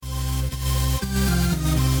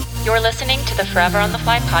You're listening to the Forever on the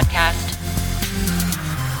Fly podcast.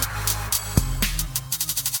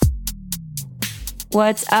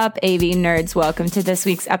 What's up, AV nerds? Welcome to this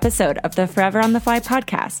week's episode of the Forever on the Fly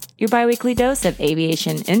podcast, your biweekly dose of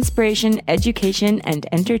aviation inspiration, education, and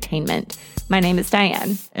entertainment. My name is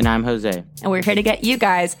Diane. And I'm Jose. And we're here to get you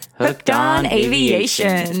guys hooked on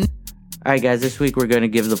aviation. All right, guys, this week we're going to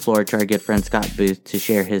give the floor to our good friend Scott Booth to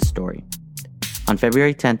share his story. On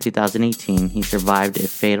February 10, 2018, he survived a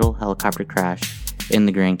fatal helicopter crash in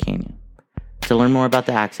the Grand Canyon. To learn more about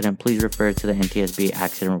the accident, please refer to the NTSB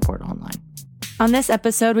Accident Report online. On this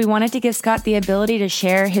episode, we wanted to give Scott the ability to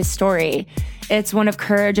share his story. It's one of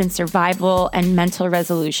courage and survival and mental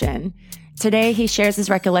resolution. Today, he shares his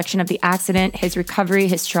recollection of the accident, his recovery,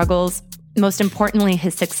 his struggles, most importantly,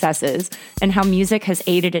 his successes, and how music has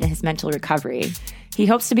aided in his mental recovery. He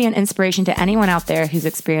hopes to be an inspiration to anyone out there who's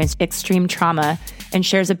experienced extreme trauma and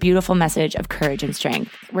shares a beautiful message of courage and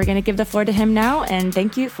strength. We're going to give the floor to him now, and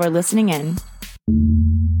thank you for listening in.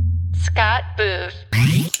 Scott Booth.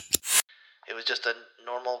 It was just a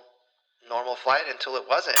normal flight until it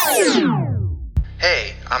wasn't.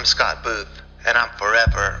 Hey, I'm Scott Booth, and I'm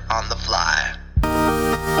forever on the fly.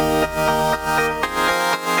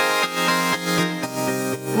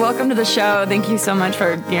 Welcome to the show. Thank you so much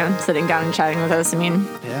for sitting down and chatting with us. I mean,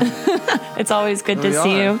 it's always good to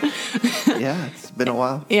see you. Yeah, it's been a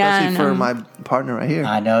while. Yeah, especially for my partner right here.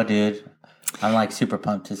 I know, dude. I'm like super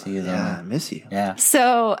pumped to see you though. Yeah, I miss you. Yeah.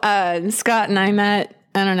 So Scott and I met,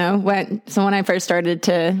 I don't know, when I first started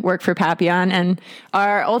to work for Papillon, and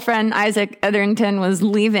our old friend Isaac Etherington was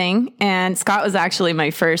leaving, and Scott was actually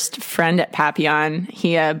my first friend at Papillon.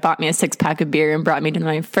 He bought me a 6-pack of beer and brought me to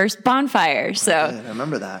my first bonfire. So I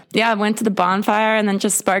remember that. Yeah, I went to the bonfire and then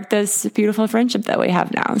just sparked this beautiful friendship that we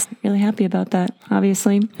have now. I'm really happy about that,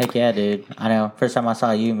 obviously. Heck yeah, dude. I know. First time I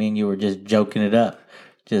saw you, me and you were just joking it up.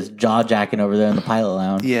 Just jaw-jacking over there in the pilot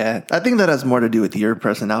lounge. Yeah, I think that has more to do with your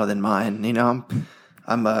personality than mine. You know,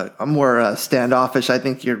 I'm more standoffish. I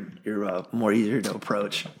think you're more easier to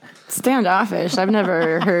approach. Standoffish. I've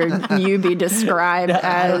never heard you be described as.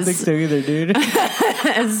 I don't think so either, dude.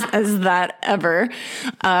 as that ever.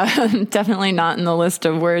 Definitely not in the list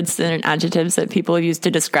of words and adjectives that people use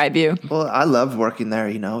to describe you. Well, I loved working there.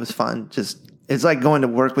 You know, it was fun. It's like going to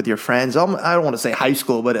work with your friends. I don't want to say high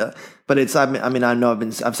school, but it's. I mean, I know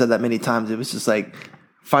I've said that many times. It was just like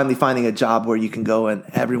finally finding a job where you can go and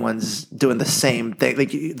everyone's doing the same thing.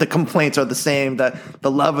 Like the complaints are the same. The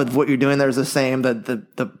love of what you're doing there is the same.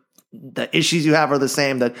 The issues you have are the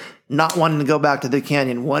same. That not wanting to go back to the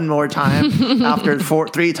canyon one more time after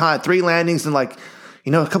three landings, and like,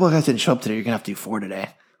 you know, a couple of guys didn't show up today. You're gonna have to do 4 today,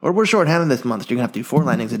 or we're shorthanded this month. You're gonna have to do 4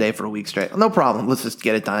 landings a day for a week straight. No problem. Let's just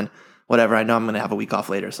get it done. Whatever. I know I'm going to have a week off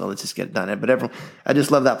later, so let's just get it done. But I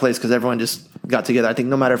just love that place because everyone just got together. I think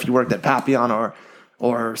no matter if you worked at Papillon or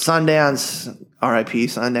Sundance, RIP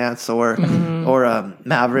Sundance, or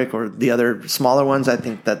Maverick or the other smaller ones, I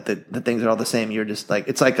think that the things are all the same. You're just like,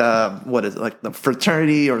 it's like what is it, like the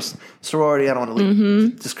fraternity or sorority? I don't want to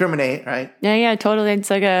discriminate, right? Yeah, totally. It's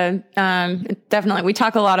like definitely. We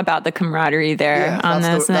talk a lot about the camaraderie there on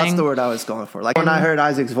this thing. That's the word I was going for. Like when I heard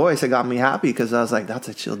Isaac's voice, it got me happy because I was like, that's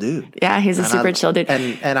a chill dude. Yeah, he's a super chill dude.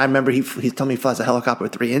 And I remember he told me he flies a helicopter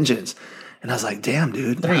with 3 engines. And I was like, damn,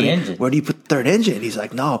 dude. 3 engines? Where do you put the 3rd engine? He's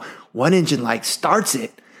like, no, 1 engine like starts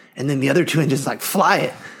it. And then the other 2 engines like fly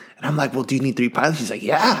it. And I'm like, well, do you need 3 pilots? He's like,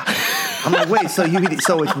 yeah. I'm like, wait, so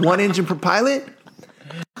it's 1 engine per pilot?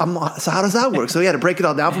 So how does that work? So we had to break it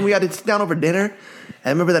all down. We had to sit down over dinner. And I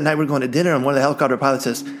remember that night we were going to dinner, and one of the helicopter pilots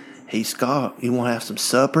says, hey, Scott, you want to have some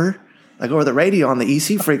supper? Like over the radio on the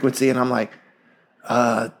EC frequency. And I'm like,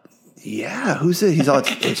 yeah, who's it? He's all,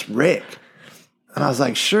 it's Rick. And I was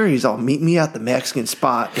like, sure. He's all, meet me at the Mexican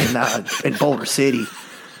spot in Boulder City,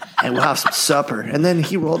 and we'll have some supper. And then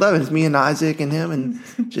he rolled up. It was me and Isaac and him, and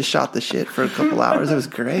just shot the shit for a couple hours. It was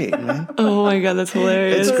great, man. Oh my God, that's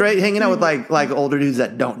hilarious. It's great hanging out with like older dudes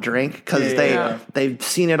that don't drink because they've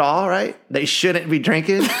seen it all, right? They shouldn't be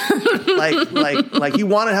drinking. like you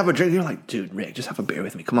want to have a drink. You're like, dude, Rick, just have a beer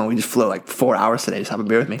with me. Come on, we just flew like 4 hours today. Just have a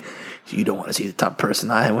beer with me. You don't want to see the type of person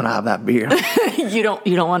I am when I have that beer. You don't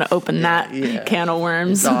want to open that can of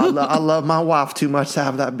worms. So I love my wife too much to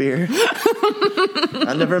have that beer.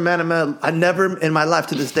 I never in my life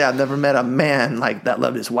to this day, I've never met a man like that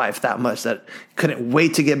loved his wife that much that couldn't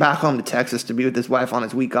wait to get back home to Texas to be with his wife on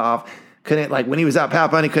his week off. Couldn't, like when he was out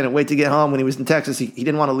Papillon, he couldn't wait to get home. When he was in Texas, he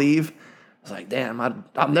didn't want to leave. I was like, damn,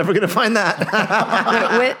 I'm never going to find that.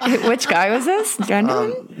 Which guy was this?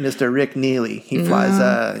 Mr. Rick Neely. He flies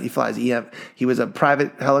EM. He was a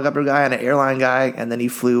private helicopter guy and an airline guy. And then he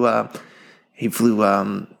flew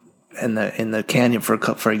in the canyon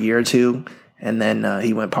for a year or two. And then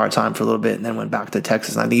he went part-time for a little bit and then went back to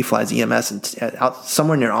Texas. And I think he flies EMS out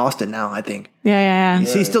somewhere near Austin now, I think. Yeah.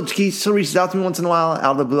 He still reaches out to me once in a while.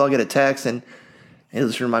 Out of the blue, I'll get a text and he'll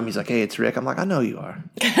just remind me. He's like, "Hey, it's Rick." I'm like, "I know you are."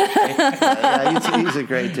 He's a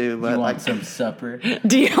great dude. But you want some supper?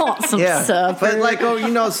 Do you want some supper? But like,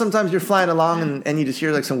 sometimes you're flying along and you just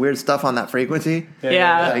hear like some weird stuff on that frequency.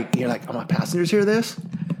 Yeah. Like you're like, "Oh, my passengers hear this?"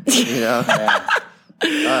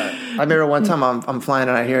 I remember one time I'm flying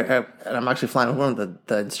and I hear, and I'm actually flying with one of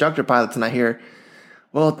the instructor pilots, and I hear,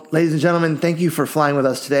 "Well, ladies and gentlemen, thank you for flying with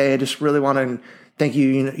us today. I just really want to thank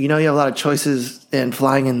you. You have a lot of choices in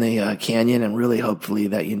flying in the canyon, and really hopefully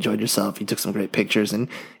that you enjoyed yourself. You took some great pictures, and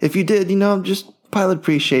if you did, just pilot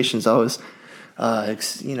appreciation is always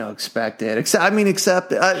expected.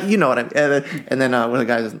 Except you know what I mean." And then one of the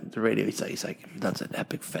guys on the radio, he's like, "That's an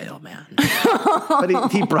epic fail, man."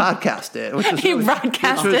 But he broadcast it, which was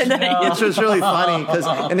really funny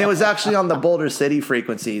and it was actually on the Boulder City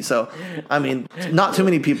frequency. So, I mean, not too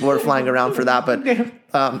many people are flying around for that, but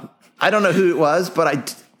I don't know who it was,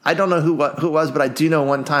 but I don't know who it was, but I do know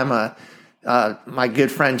one time my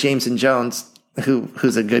good friend Jameson Jones,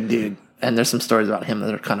 who's a good dude. And there's some stories about him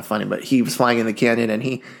that are kind of funny, but he was flying in the canyon and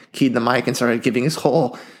he keyed the mic and started giving his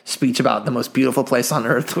whole speech about the most beautiful place on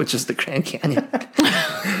earth, which is the Grand Canyon.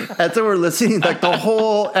 And so we're listening, like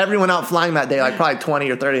everyone out flying that day, like probably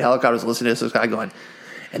 20 or 30 helicopters listening to this guy going,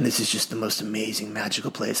 "And this is just the most amazing,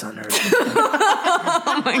 magical place on earth."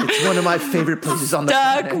 It's one of my favorite places on the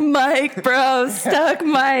planet. Stuck mic, bro. Stuck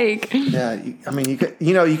mic. Yeah.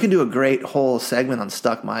 You can do a great whole segment on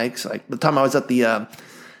stuck mics. Like the time I was at the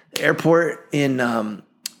airport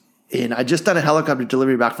I just done a helicopter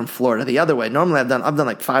delivery back from Florida the other way. Normally I've done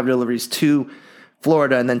like 5 deliveries to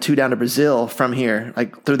Florida and then 2 down to Brazil from here,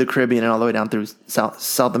 like through the Caribbean and all the way down through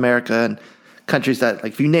South America and countries that,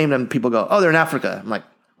 like, if you name them, people go, "Oh, they're in Africa." I'm like,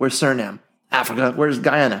 "Where's Suriname?" "Africa." "Where's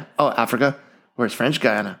Guyana?" "Oh, Africa." "Where's French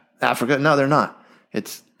Guyana?" "Africa." "No, they're not.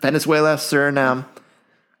 It's Venezuela, Suriname,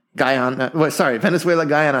 Venezuela,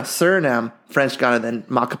 Guyana, Suriname, French Guyana, then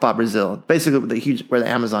Macapá, Brazil." Basically, where the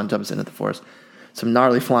Amazon jumps into the forest. Some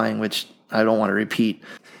gnarly flying, which I don't want to repeat.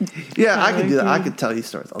 Yeah, I could do that. I could tell you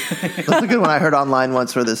stories. That's a good one I heard online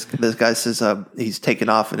once, where this guy says he's taken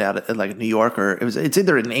off and out at like New York, or it's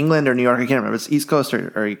either in England or New York. I can't remember. It's East Coast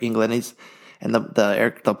or England. And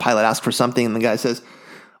the pilot asks for something, and the guy says,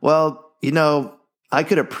 "Well, I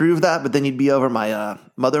could approve that, but then you'd be over my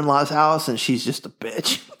mother-in-law's house, and she's just a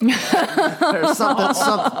bitch,"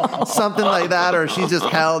 or something like that, or she's just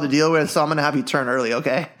hell to deal with. So I'm gonna have you turn early,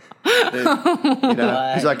 okay?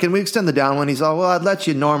 He's like, "Can we extend the down one?" He's all, "Well, I'd let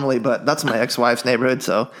you normally, but that's my ex-wife's neighborhood,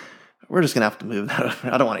 so we're just gonna have to move that.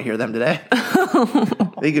 I don't want to hear them today."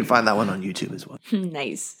 You can find that one on YouTube as well.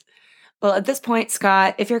 Nice. Well, at this point,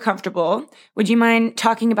 Scott, if you're comfortable, would you mind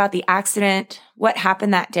talking about the accident, what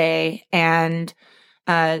happened that day, and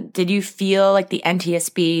did you feel like the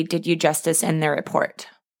NTSB did you justice in their report?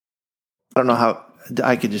 I don't know how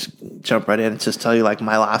I could just jump right in and just tell you, like,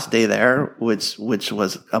 my last day there, which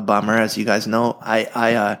was a bummer, as you guys know.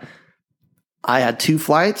 I had 2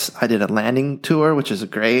 flights. I did a landing tour, which is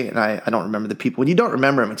great, and I don't remember the people. When you don't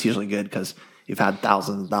remember them, it's usually good because you've had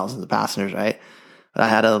thousands and thousands of passengers, right? But I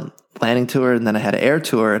had a landing tour, and then I had an air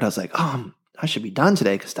tour, and I was like, "Oh, I should be done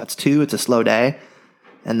today because that's 2. It's a slow day."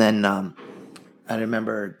 And then I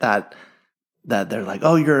remember that they're like,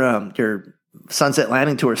 "Oh, your sunset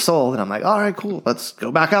landing tour sold," and I'm like, "All right, cool, let's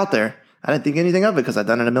go back out there." I didn't think anything of it because I'd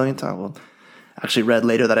done it a million times. Well, I actually read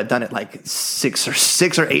later that I've done it like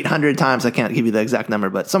 600 or 800 times. I can't give you the exact number,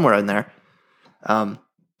 but somewhere in there.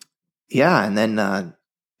 Yeah, and then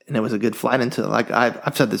and it was a good flight until, like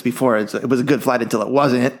I've said this before, it was a good flight until it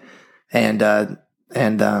wasn't, and I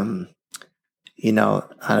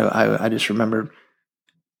just remember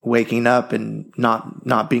waking up and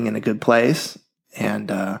not being in a good place,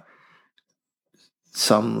 and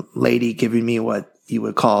some lady giving me what you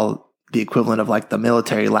would call the equivalent of like the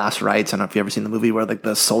military last rites. I don't know if you've ever seen the movie where like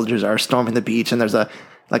the soldiers are storming the beach and there's a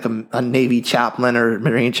Navy chaplain or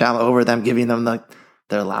Marine chaplain over them giving them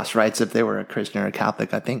their last rites if they were a Christian or a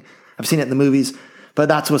Catholic. I think I've seen it in the movies, but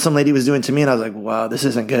that's what some lady was doing to me, and I was like, "Wow, this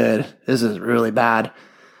isn't good. This is really bad."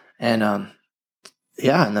 And and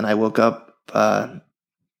then I woke up in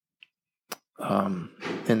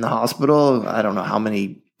the hospital. I don't know how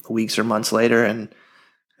many weeks or months later, and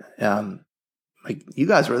like you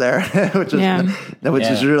guys were there, which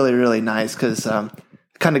is really, really nice, because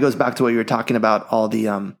kind of goes back to what you were talking about, all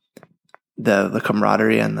the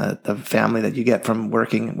camaraderie and the family that you get from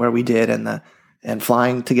working where we did and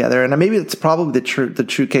flying together. And maybe it's probably the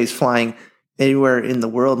true case flying anywhere in the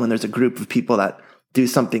world when there's a group of people that do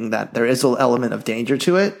something that there is an element of danger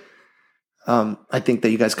to it, I think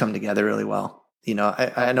that you guys come together really well. You know,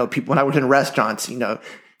 I know people when I worked in restaurants, you know, it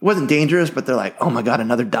wasn't dangerous, but they're like, oh my God,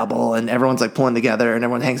 another double. And everyone's like pulling together and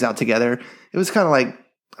everyone hangs out together. It was kind of like,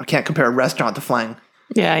 I can't compare a restaurant to flying.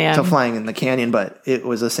 To flying in the canyon, but it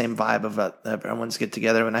was the same vibe of everyone's get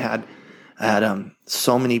together. And I had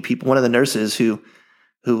so many people. One of the nurses who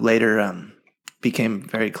later became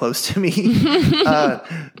very close to me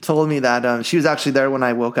told me that she was actually there when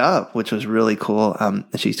I woke up, which was really cool.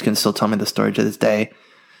 She can still tell me the story to this day.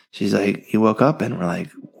 She's like, "You woke up," and we're like,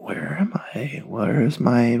 "Where am I? Where's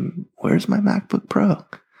my MacBook Pro?"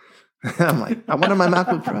 I'm like, I wanted my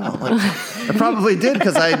MacBook Pro. I'm like, I probably did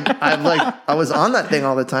because I was on that thing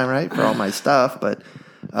all the time, right, for all my stuff. But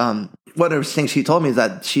one of the things she told me is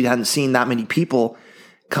that she hadn't seen that many people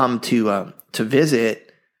come to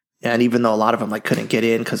visit, and even though a lot of them like couldn't get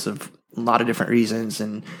in because of a lot of different reasons,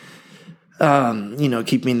 and you know,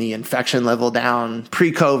 keeping the infection level down,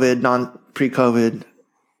 pre-COVID.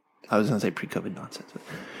 I was going to say pre-COVID nonsense, but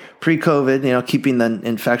pre-COVID, you know, keeping the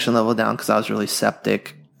infection level down because I was really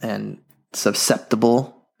septic and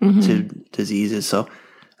susceptible to diseases. So,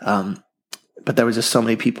 but there was just so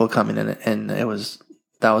many people coming in, and that was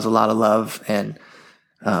a lot of love. And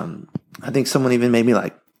I think someone even made me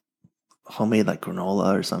like homemade like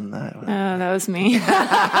granola or something. That was me.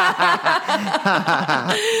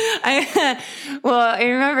 I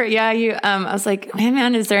remember. Yeah, you. I was like, hey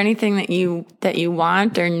man, is there anything that you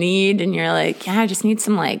want or need? And you're like, yeah, I just need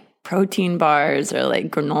some like protein bars or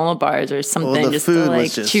like granola bars or something just to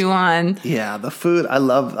like chew on. Yeah, the food I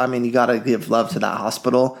love. I mean, you got to give love to that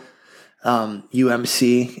hospital.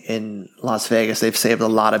 UMC in Las Vegas, they've saved a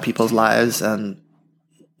lot of people's lives, and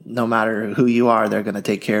no matter who you are, they're going to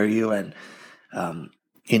take care of you. And,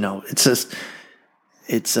 you know,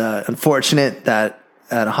 it's unfortunate that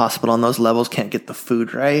at a hospital on those levels can't get the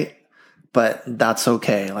food right, but that's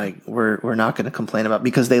okay. Like we're not going to complain about,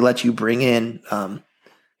 because they let you bring in,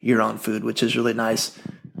 your own food, which is really nice.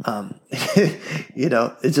 You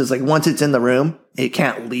know, it's just like once it's in the room, it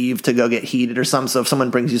can't leave to go get heated or something. So if someone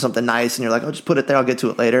brings you something nice and you're like, oh, just put it there, I'll get to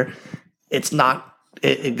it later. It's not,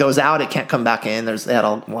 it goes out, it can't come back in. They had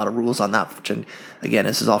a lot of rules on that. Which, and again,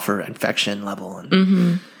 this is all for infection level.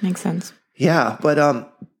 And makes sense. Yeah. But,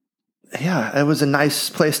 yeah, it was a nice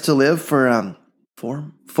place to live for,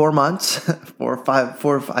 4 months, 4 or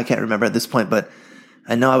 5, I can't remember at this point, but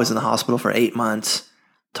I know I was in the hospital for 8 months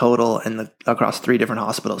total and across 3 different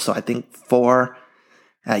hospitals. So I think 4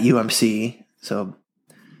 at UMC. So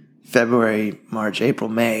February, March, April,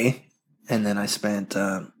 May. And then I spent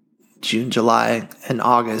June, July, and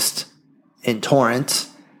August in Torrance.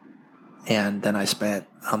 And then I spent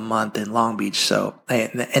a month in Long Beach. So I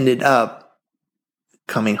ended up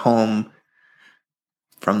coming home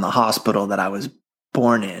from the hospital that I was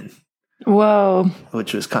born in. Whoa.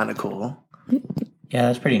 Which was kind of cool. Yeah,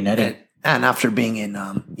 that's pretty nutty. And after being in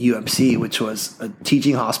UMC, which was a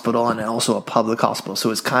teaching hospital and also a public hospital,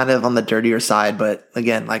 so it's kind of on the dirtier side. But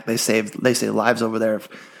again, like they save lives over there.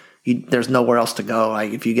 There's nowhere else to go.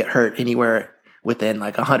 Like if you get hurt anywhere within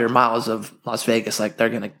like 100 miles of Las Vegas, like they're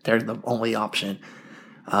the only option.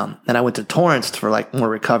 And I went to Torrance for like more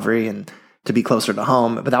recovery and to be closer to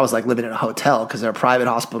home. But that was like living in a hotel because they're a private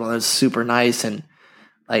hospital and it was super nice and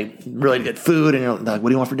like really good food. And you're like, what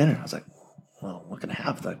do you want for dinner? I was like, well, what can I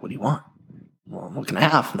have? Like, what do you want? Well, what can I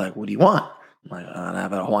have? Like, what do you want? I'm like, I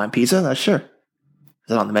have a Hawaiian pizza? That's sure.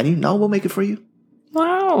 Is it on the menu? No, we'll make it for you.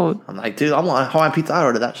 Wow. I'm like, dude, I want a Hawaiian pizza. I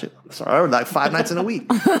ordered that shit. Sorry, I ordered like 5 nights in a week.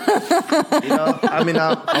 You know, I mean,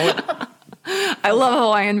 I love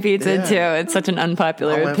Hawaiian pizza too. It's such an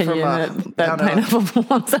unpopular opinion that pineapple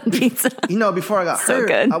belongs on pizza. You know, before I got hurt,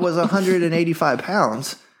 good. I was 185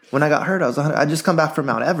 pounds. When I got hurt, I just come back from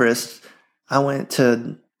Mount Everest.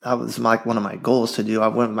 That was like one of my goals to do. I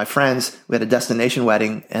went with my friends. We had a destination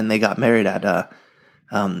wedding, and they got married at the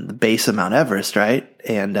base of Mount Everest, right?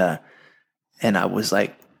 And I was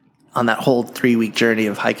like on that whole 3-week journey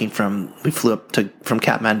of hiking we flew from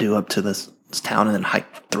Kathmandu up to this town and then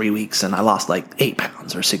hiked 3 weeks, and I lost like 8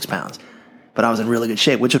 pounds or 6 pounds. But I was in really good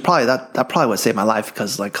shape, which is probably that probably what saved my life,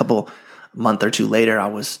 because like a month or 2 later,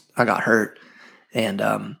 I got hurt, and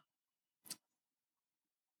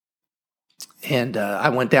I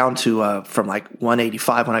went down to from like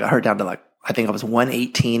 185 when I got hurt down to like, I think I was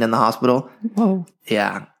 118 in the hospital. Whoa.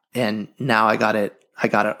 Yeah. And now I got it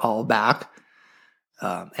all back.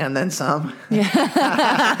 And then some.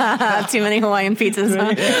 Yeah. Too many Hawaiian pizzas.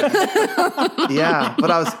 Huh? Yeah. But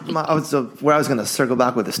where I was going to circle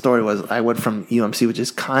back with the story was I went from UMC, which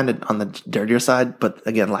is kind of on the dirtier side, but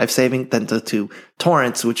again, life-saving, then to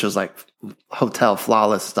Torrance, which was like hotel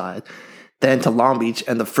flawless side. then to Long Beach.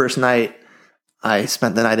 And the first night, I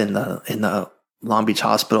spent the night in the Long Beach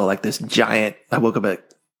hospital. Like this giant, I woke up at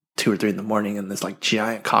 2 or 3 in the morning, and this like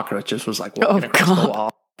giant cockroach just was like walking across the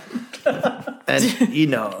wall.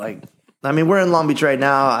 And like, I mean, we're in Long Beach right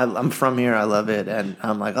now. I'm from here. I love it. And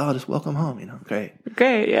I'm like, oh, just welcome home.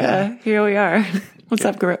 Great. Yeah. Here we are. What's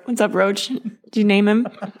up, Roach? Did you name him?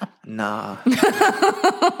 Nah.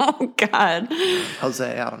 Oh, God.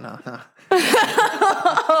 Jose, I don't know. Nah.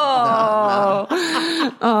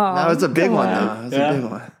 Oh, no, it's a big one, though. It's a big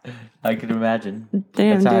one. I can imagine.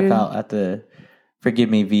 Damn, that's how dude. I felt at the, forgive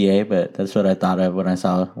me, VA, but that's what I thought of when I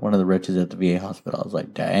saw one of the roaches at the VA hospital. I was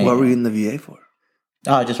like, dang. What were you in the VA for?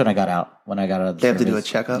 Oh, just when I got out. When I got out of the They have to do a service.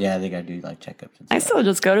 checkup? Yeah, they got to do like checkups and stuff. I still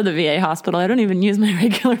just go to the VA hospital. I don't even use my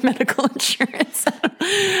regular medical insurance.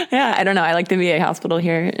 Yeah, I don't know. I like the VA hospital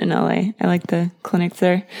here in LA. I like the clinics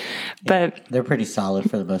there. But They're pretty solid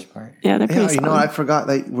for the most part. yeah, they're pretty Yeah, solid. what? I forgot.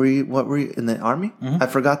 Like, what were you in the Army? I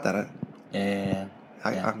forgot that. Yeah.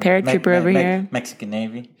 Paratrooper over here. Mexican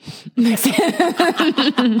Navy.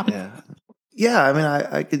 Yeah. Yeah, I mean,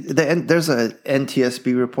 I could, there's a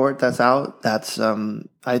NTSB report that's out. That's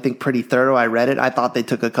I think pretty thorough. I read it. I thought they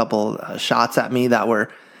took a couple shots at me that were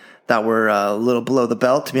a little below the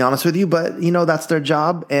belt, to be honest with you. But that's their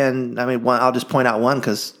job. And I mean, I'll just point out one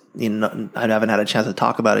because I haven't had a chance to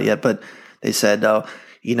talk about it yet. But they said, a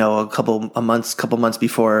couple months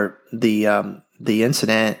before the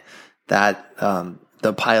incident, that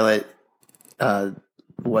the pilot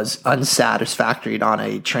was unsatisfactory on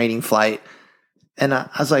a training flight. And I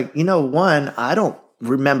was like, one, I don't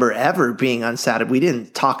remember ever being unsatisfied. We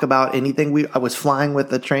didn't talk about anything. I was flying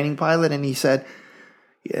with the training pilot, and he said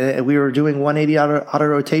we were doing 180 auto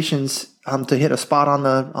rotations to hit a spot on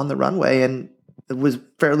the runway, and it was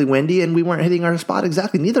fairly windy, and we weren't hitting our spot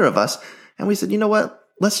exactly, neither of us. And we said, you know what?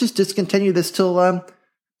 Let's just discontinue this till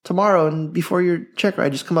tomorrow, and before your check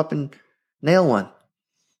ride, just come up and nail one.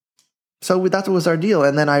 So that was our deal.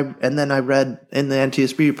 And then I read in the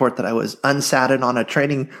NTSB report that I was unsatted on a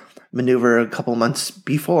training maneuver a couple months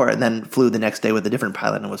before, and then flew the next day with a different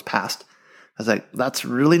pilot and was passed. I was like, that's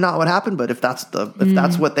really not what happened. But if that's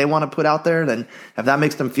what they want to put out there, then if that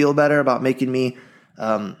makes them feel better about making me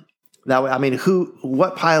that way, I mean,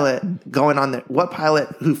 what pilot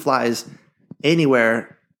who flies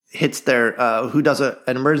anywhere hits their who does an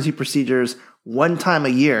emergency procedures one time a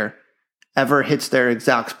year ever hits their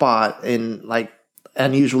exact spot in like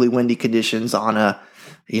unusually windy conditions on a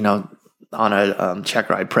check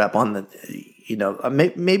ride prep on the,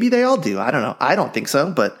 maybe they all do. I don't know. I don't think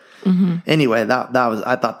so. But anyway, I thought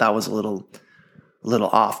that was a little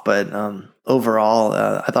off, but overall,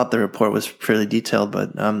 I thought the report was fairly detailed,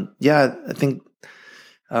 but yeah, I think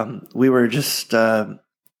we were just,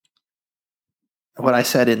 what I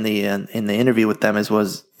said in the interview with them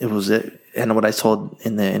and what I told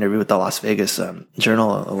in the interview with the Las Vegas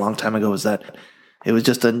Journal a long time ago was that it was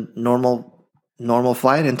just a normal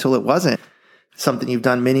flight until it wasn't. Something you've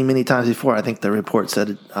done many, many times before. I think the report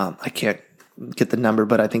said, I can't get the number,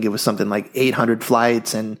 but I think it was something like 800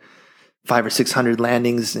 flights and 500 or 600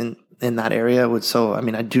 landings in that area. So, I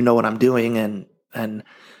mean, I do know what I'm doing. And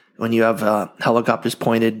when you have helicopters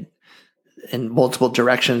pointed in multiple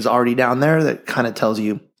directions already down there, that kind of tells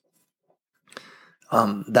you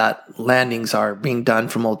that landings are being done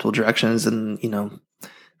from multiple directions. And, when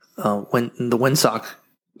the windsock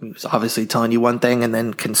is obviously telling you one thing and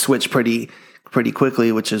then can switch pretty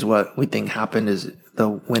quickly, which is what we think happened, is the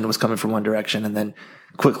wind was coming from one direction and then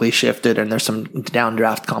quickly shifted, and there's some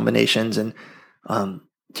downdraft combinations, and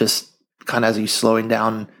just kind of as you slowing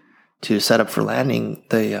down to set up for landing,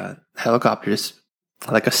 the helicopter just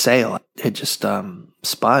like a sail, it just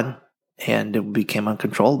spun and it became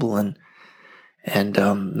uncontrollable, and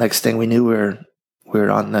next thing we knew, we were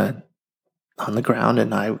on the ground,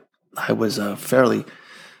 and I was fairly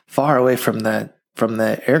far away from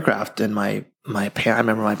the aircraft, and I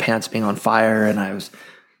remember my pants being on fire, and I was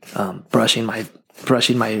brushing my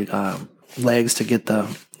legs to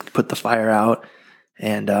put the fire out,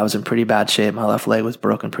 and I was in pretty bad shape. My left leg was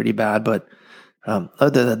broken pretty bad, but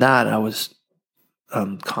other than that, I was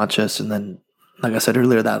conscious. And then, like I said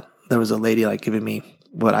earlier, that there was a lady like giving me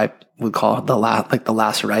what I would call the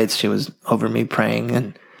last rites. She was over me praying,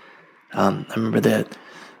 and I remember the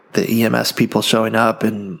EMS people showing up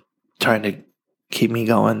and trying to keep me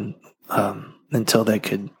going until they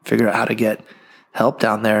could figure out how to get help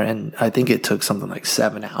down there. And I think it took something like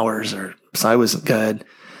 7 hours, so I wasn't good.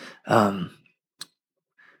 But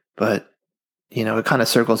it kind of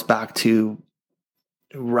circles back to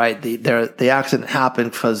the accident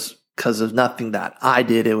happened because of nothing that I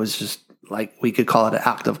did. It was just like, we could call it an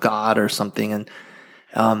act of God or something. And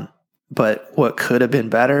But what could have been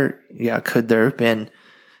better? Yeah, could there have been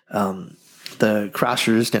the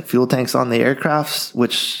crash-resistant fuel tanks on the aircrafts,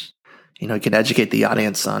 which, you can educate the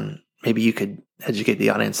audience on. Maybe you could educate the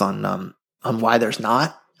audience on why there's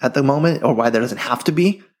not at the moment, or why there doesn't have to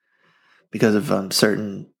be, because of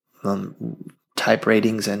certain type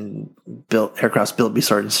ratings and aircrafts built be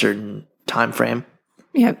certain time frame.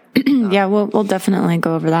 Yeah, yeah, we'll definitely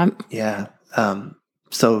go over that. Yeah.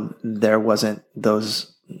 So there wasn't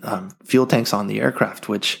those fuel tanks on the aircraft,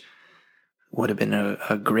 which would have been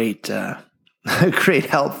a great a great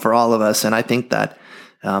help for all of us. And I think that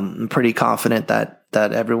I'm pretty confident that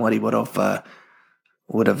everybody would have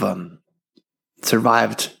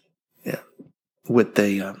survived, with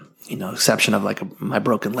the exception of like my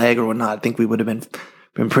broken leg or whatnot. I think we would have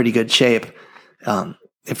been pretty good shape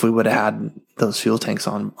if we would have had those fuel tanks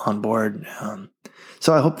on board.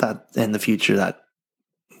 So I hope that in the future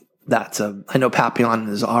I know Papillon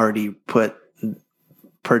has already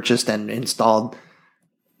purchased and installed,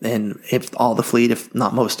 and if all the fleet, if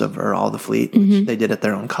not most of or all the fleet, which they did at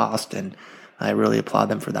their own cost, and I really applaud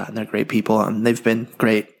them for that. And they're great people, and they've been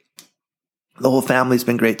great. The whole family's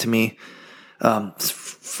been great to me, from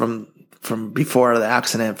before the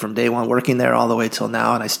accident, from day one working there all the way till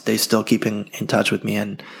now, and they still keep in touch with me,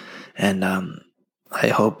 and I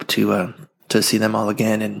hope to see them all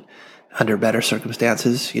again and under better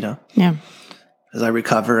circumstances. Yeah. As I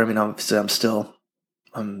recover, obviously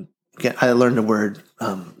I learned a word.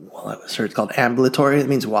 It's called ambulatory. It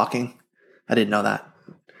means walking. I didn't know that.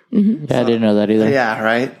 Mm-hmm. Yeah, I didn't know that either. Yeah,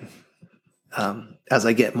 right. As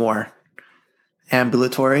I get more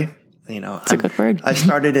ambulatory, It's a good word. I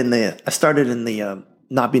started in the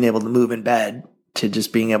not being able to move in bed to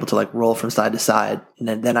just being able to like roll from side to side,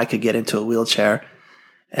 and then I could get into a wheelchair,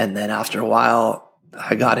 and then after a while,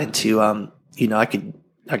 I got into I could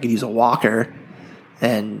use a walker,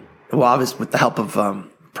 and obviously with the help of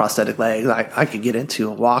prosthetic legs, I could get into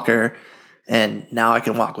a walker, and now I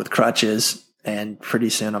can walk with crutches, and pretty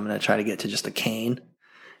soon I'm going to try to get to just a cane.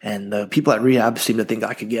 And the people at rehab seem to think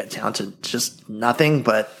I could get down to just nothing,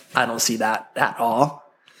 but I don't see that at all.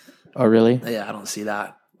 Oh, really? Yeah, I don't see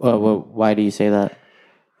that. Well, why do you say that?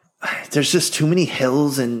 There's just too many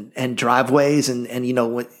hills and driveways, and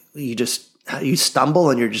when you stumble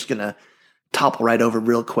and you're just going to topple right over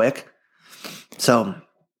real quick. So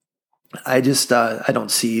I just, I don't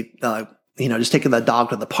see, just taking the dog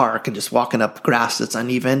to the park and just walking up grass that's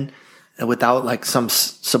uneven and without like some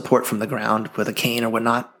support from the ground with a cane or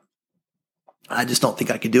whatnot. I just don't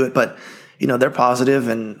think I could do it, but they're positive,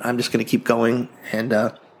 and I'm just going to keep going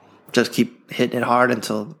and just keep hitting it hard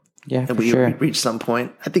until we reach some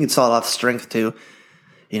point. I think it's all a lot of strength too.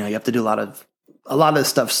 You have to do a lot of this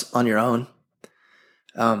stuff's on your own.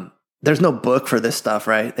 There's no book for this stuff,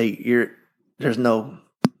 right? There's no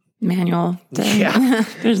manual. Yeah.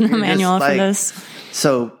 There's no manual for this.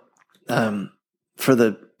 So, for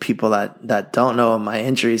the people that don't know my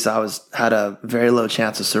injuries, I had a very low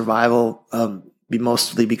chance of survival,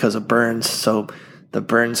 mostly because of burns. So the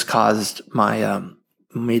burns caused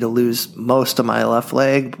me to lose most of my left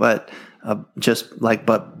leg, but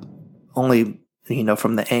only,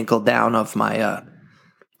 from the ankle down of my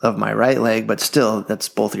right leg, but still that's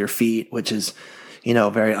both of your feet, which is,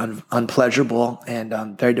 very unpleasurable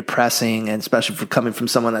and very depressing, and especially for coming from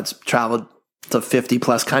someone that's traveled to 50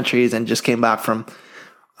 plus countries and just came back from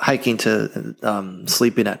hiking to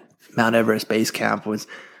sleeping at Mount Everest base camp was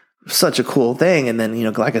such a cool thing. And then,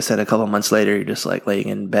 like I said, a couple of months later, you're just like laying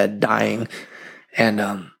in bed dying. And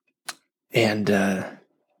there's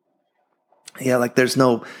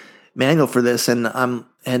no manual for this.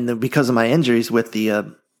 And because of my injuries with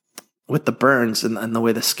the burns and the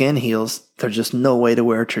way the skin heals, there's just no way to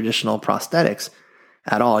wear traditional prosthetics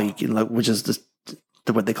at all. You can, which is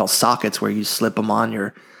what they call sockets, where you slip them on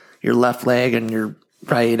your left leg and your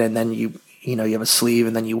right, and then you have a sleeve,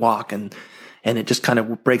 and then you walk, and it just kind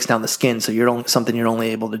of breaks down the skin. So you're only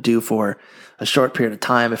able to do for a short period of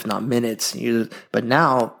time, if not minutes. But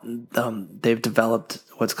now they've developed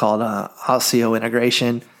what's called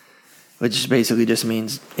osseointegration, which basically just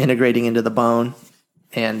means integrating into the bone.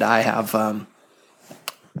 And I have, so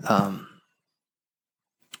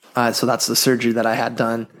that's the surgery that I had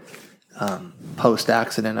done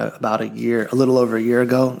post-accident about a little over a year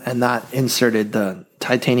ago, and that inserted the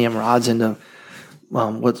titanium rods into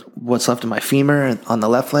what's left of my femur on the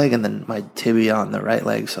left leg, and then my tibia on the right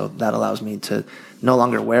leg. So that allows me to no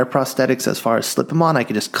longer wear prosthetics as far as slip them on. I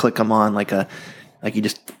could just click them on like you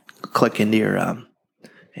just click into your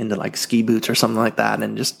into like ski boots or something like that,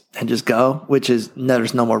 and just go. Which is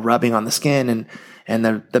there's no more rubbing on the skin, and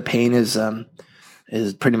the pain is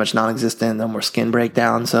pretty much non-existent. No more skin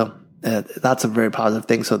breakdown. So that's a very positive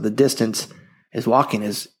thing. So the distance is walking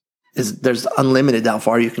is there's unlimited how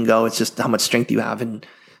far you can go. It's just how much strength you have and,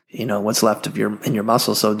 what's left of your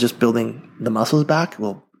muscles. So just building the muscles back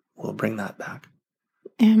will bring that back.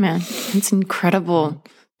 Yeah, man. It's incredible.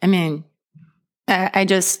 I mean, I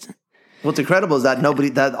just... What's incredible is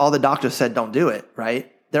that all the doctors said don't do it,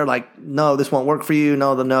 right? They're like, no, this won't work for you.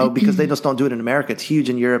 No, because they just don't do it in America. It's huge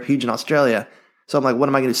in Europe, huge in Australia. So I'm like, what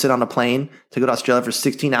am I going to sit on a plane to go to Australia for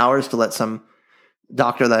 16 hours to let some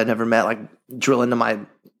doctor that I never met like drill into my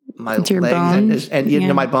legs and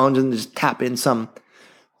into my bones and just tap in some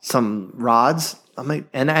rods? I'm like,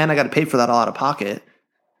 and I got to pay for that all out of pocket,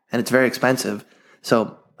 and it's very expensive.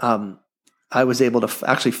 So I was able to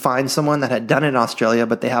actually find someone that had done it in Australia,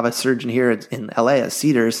 but they have a surgeon here in LA at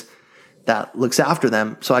Cedars that looks after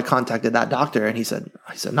them. So I contacted that doctor, and I said,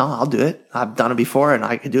 no, I'll do it. I've done it before, and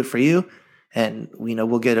I can do it for you. And,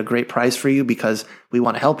 we'll get a great price for you because we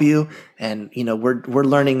want to help you. And, we're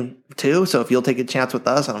learning too. So if you'll take a chance with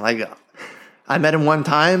us, and I'm like, I met him one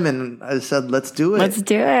time and I said, let's do it. Let's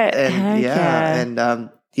do it. And and,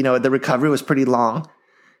 the recovery was pretty long,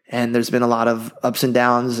 and there's been a lot of ups and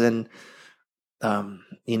downs, and,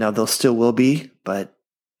 there still will be, but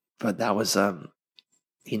that was, I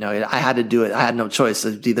had to do it. I had no choice.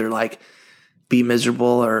 It's either like be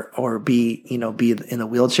miserable or be in a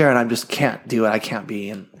wheelchair, and I just can't do it. I can't be,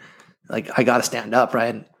 and like, I got to stand up.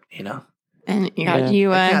 Right. And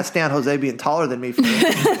I can't stand Jose being taller than me.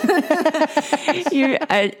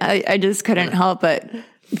 I just couldn't help but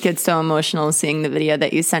get so emotional seeing the video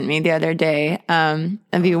that you sent me the other day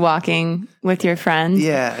of you walking with your friend.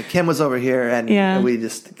 Yeah, Kim was over here, and we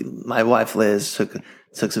my wife Liz took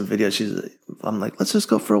some video. I'm like, let's just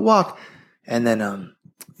go for a walk, and then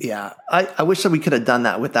I wish that we could have done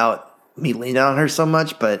that without me leaning on her so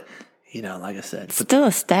much, but like I said, still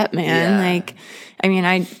a step, man. Yeah. Like, I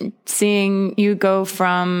mean, seeing you go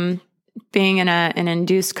from being in an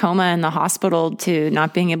induced coma in the hospital to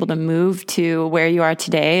not being able to move to where you are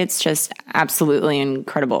today, it's just absolutely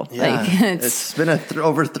incredible. Yeah, like it's been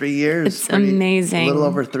over 3 years. It's amazing. A little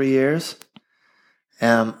over 3 years.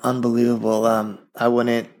 Unbelievable. I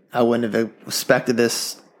wouldn't have expected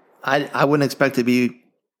this. I wouldn't expect to be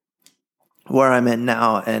where I'm at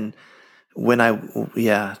now. And when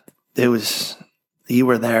it was, you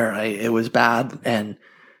were there. It was bad. And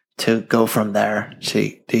to go from there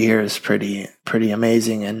to here is pretty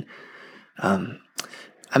amazing. And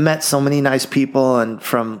I met so many nice people, and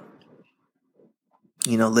from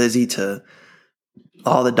Lizzie to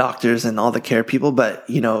all the doctors and all the care people. But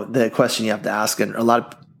the question you have to ask, and a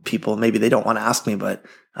lot of people maybe they don't want to ask me, but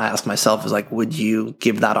I ask myself is like, would you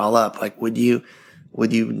give that all up? Like, would you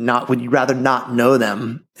rather not know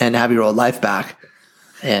them and have your old life back?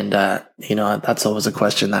 And that's always a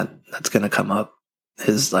question that's going to come up.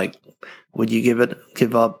 Is like, would you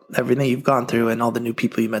give up everything you've gone through and all the new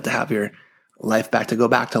people you met to have your life back, to go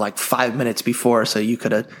back to like 5 minutes before, so you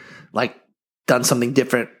could have like done something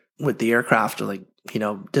different with the aircraft, or like,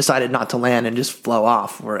 decided not to land and just flow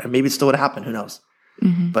off, or maybe it still would happen, who knows?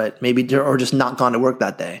 Mm-hmm. But maybe, or just not gone to work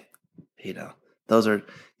that day. Those are,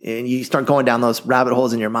 and you start going down those rabbit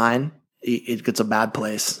holes in your mind, it gets a bad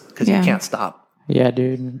place because you can't stop. Yeah,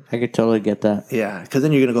 dude, I could totally get that. Yeah, because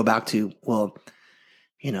then you're going to go back to, well,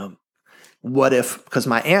 what if, because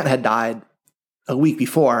my aunt had died a week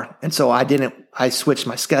before, and so I switched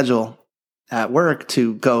my schedule at work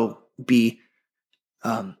to go be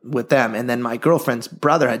with them. And then my girlfriend's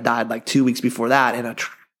brother had died like 2 weeks before that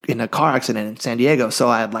in a car accident in San Diego. So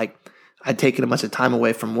I'd taken a bunch of time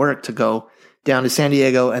away from work to go down to San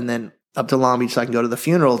Diego and then up to Long Beach so I can go to the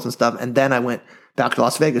funerals and stuff. And then I went back to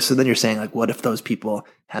Las Vegas. So then you're saying, like, what if those people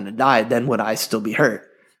hadn't died? Then would I still be hurt?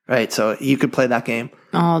 Right. So you could play that game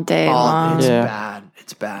all day long. It's bad.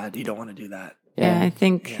 It's bad. You don't want to do that. Yeah, I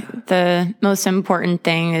think the most important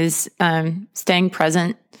thing is staying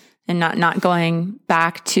present and not going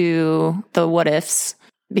back to the what ifs,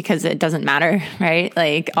 because it doesn't matter, right?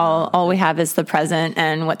 Like all we have is the present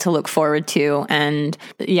and what to look forward to. And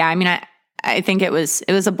yeah, I mean, I think it was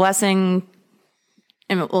a blessing.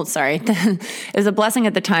 Well, sorry. It was a blessing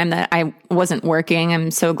at the time that I wasn't working.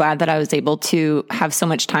 I'm so glad that I was able to have so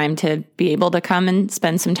much time to be able to come and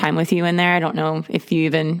spend some time with you in there. I don't know if you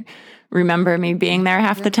even remember me being there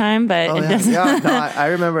half the time, but it doesn't. Yeah, no, I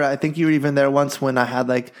remember. I think you were even there once when I had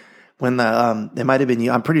when it might have been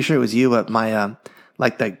you. I'm pretty sure it was you, but my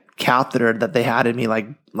the catheter that they had in me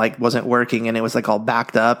like wasn't working, and it was like all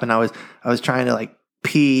backed up, and I was trying to like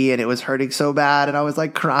pee, and it was hurting so bad, and I was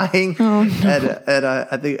like crying. Oh, no. And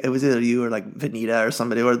I think it was either you or like Vanita or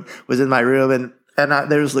somebody was in my room, and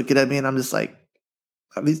they were just looking at me, and I'm just like,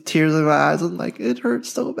 these tears in my eyes. I'm like, it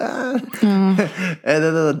hurts so bad. And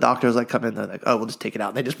then the doctors like come in, they're like, oh, we'll just take it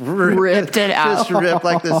out. They just Ripped it out. Just rip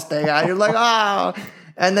like this thing out. You're like, oh.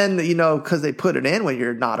 And then, because they put it in when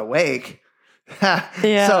you're not awake.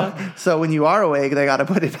 Yeah. So when you are awake, they got to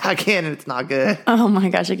put it back in, and it's not good. Oh my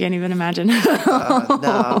gosh, I can't even imagine.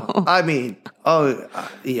 No, I mean,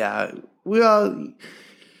 yeah. Well,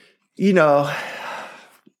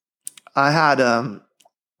 I had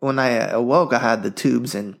when I awoke, I had the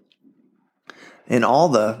tubes in all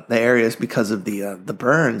the areas because of the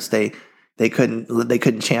burns. They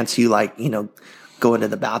couldn't chance you going to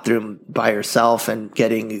the bathroom by yourself and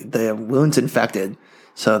getting the wounds infected.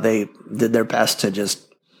 So they did their best to just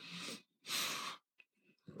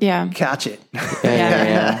catch it.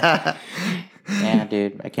 Yeah. Yeah,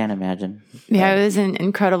 dude, I can't imagine. Yeah, it was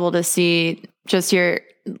incredible to see just your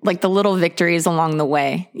the little victories along the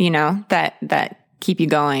way, that keep you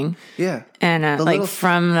going. Yeah. And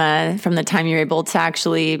from the time you're able to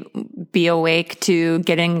actually be awake to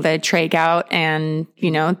getting the trach out, and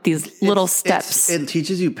these little steps. It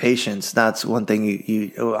teaches you patience. That's one thing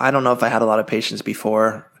you I don't know if I had a lot of patience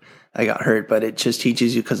before I got hurt, but it just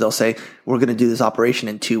teaches you, because they'll say, we're going to do this operation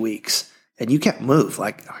in 2 weeks, and you can't move.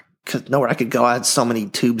 Cause nowhere I could go. I had so many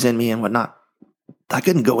tubes in me and whatnot. I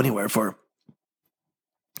couldn't go anywhere for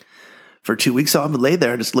 2 weeks. So I would lay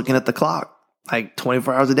there just looking at the clock,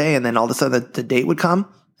 24 hours a day. And then all of a sudden the date would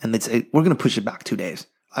come and they'd say, we're going to push it back 2 days.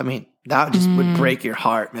 I mean, that just would break your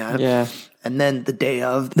heart, man. Yeah. And then the day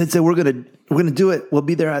of, they'd say, we're going to do it. We'll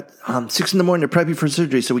be there at 6 a.m. to prep you for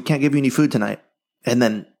surgery. So we can't give you any food tonight. And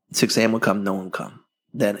then 6 a.m. would come. No one would come.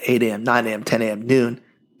 Then 8 a.m., 9 a.m., 10 a.m., noon,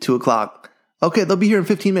 2 o'clock. Okay, they'll be here in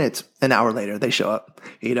 15 minutes. An hour later, they show up.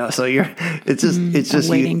 So it's just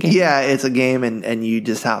waiting game. Yeah, it's a game, and you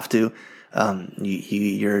just have to,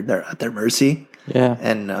 you're there at their mercy. Yeah.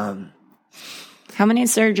 And how many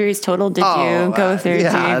surgeries total did you go through?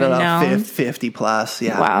 Yeah, Do you I even don't know, know? 50 plus.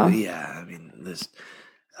 Yeah. Wow. Yeah. I mean, there's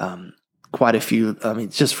quite a few. I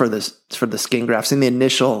mean, just for the skin grafts in the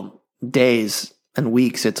initial days and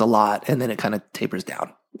weeks, it's a lot, and then it kind of tapers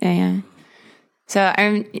down. Yeah. So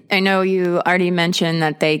I know you already mentioned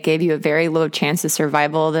that they gave you a very low chance of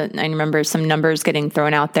survival. That I remember some numbers getting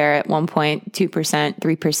thrown out there at 1.2%,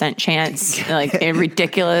 3% chance,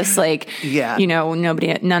 ridiculous.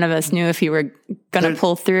 None of us knew if you were going to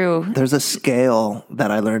pull through. There's a scale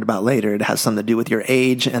that I learned about later. It has something to do with your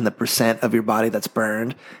age and the percent of your body that's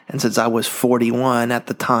burned. And since I was 41 at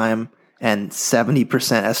the time and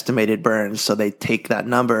 70% estimated burns, so they take that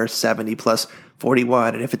number, 70 plus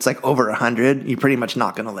 41, and if it's over 100, you're pretty much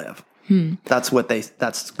not going to live. That's how they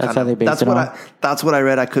base it on. That's what I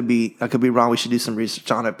read. I could be wrong. We should do some research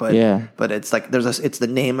on it, but but it's it's the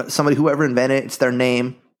name, somebody, whoever invented it, it's their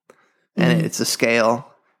name, and it's a scale.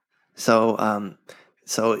 So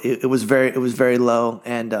it was very low.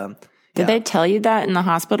 And did they tell you that in the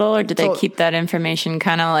hospital, or did they keep that information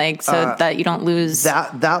kind of so that you don't lose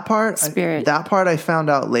that part? Spirit. That part I found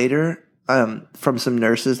out later from some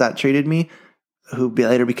nurses that treated me, who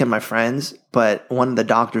later became my friends. But one of the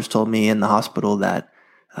doctors told me in the hospital that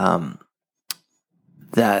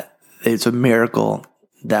that it's a miracle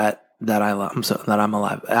that I'm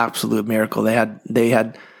alive. Absolute miracle. They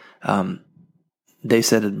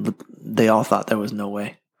said they all thought there was no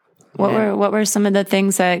way. What were some of the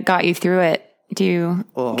things that got you through it?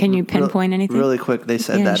 Can you pinpoint anything? Really quick, they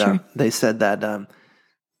said sure.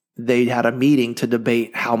 They had a meeting to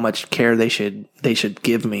debate how much care they should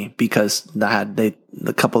give me, because a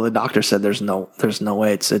couple of the doctors said there's no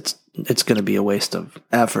way, it's going to be a waste of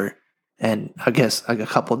effort. And I guess a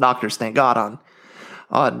couple of doctors, thank God,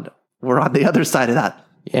 we're on the other side of that.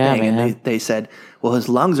 Yeah, thing. man. And they said, well, his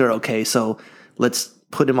lungs are okay, so let's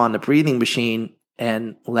put him on the breathing machine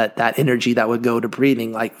and let that energy that would go to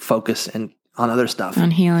breathing focus on other stuff,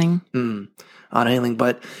 on healing. On healing.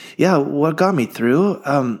 But yeah, what got me through,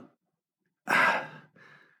 I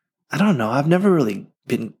don't know. I've never really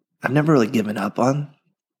given up on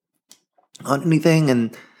anything.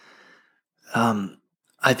 And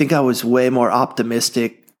I think I was way more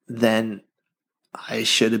optimistic than I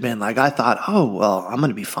should have been. I thought, oh, well, I'm going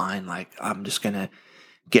to be fine. I'm just going to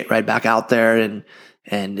get right back out there and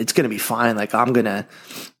it's going to be fine. I'm not going to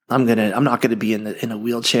be in a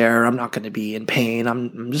wheelchair. I'm not going to be in pain.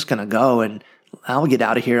 I'm just going to go and I'll get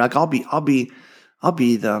out of here. My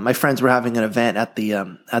friends were having an event at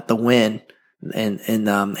the Wynn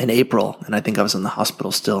in April. And I think I was in the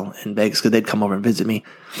hospital still in Vegas, because they'd come over and visit me.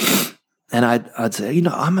 And I'd say,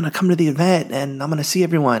 I'm going to come to the event and I'm going to see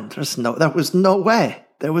everyone. There was no way.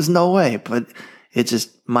 But it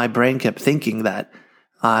just, my brain kept thinking that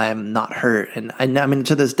I'm not hurt. And I mean,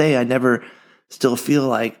 to this day, I never still feel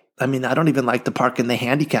like, I mean, I don't even like to park in the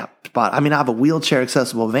handicap spot. I mean, I have a wheelchair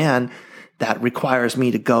accessible van that requires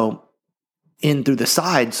me to go in through the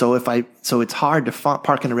side. So it's hard to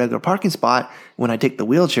park in a regular parking spot when I take the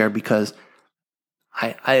wheelchair, because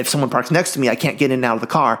if someone parks next to me, I can't get in and out of the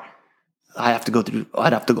car. I'd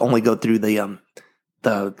have to only go through the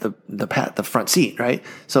front seat, right?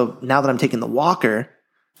 So now that I'm taking the walker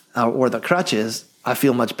or the crutches, I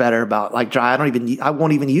feel much better about like I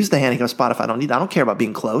won't even use the handicap spot if I don't need it. I don't care about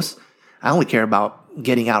being close. I only care about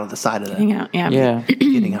getting out of the side of the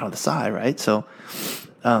getting out of the side, right? So,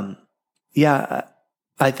 I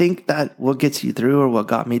think that what gets you through, or what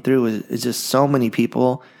got me through, is just so many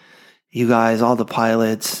people, you guys, all the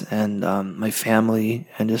pilots, and my family,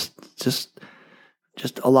 and just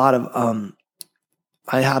a lot of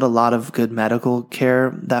I had a lot of good medical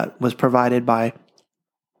care that was provided by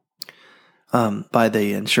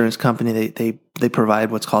the insurance company. They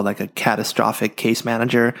provide what's called like a catastrophic case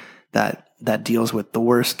manager that deals with the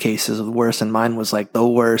worst cases of the worst, and mine was like the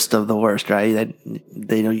worst of the worst, right?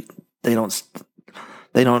 They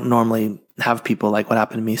don't normally have people like what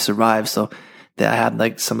happened to me survive. So I had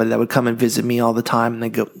like somebody that would come and visit me all the time, and they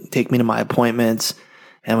go take me to my appointments,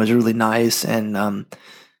 and was really nice, and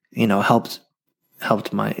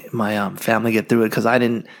helped my family get through it, because I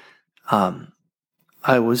didn't.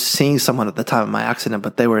 I was seeing someone at the time of my accident,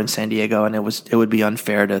 but they were in San Diego, and it would be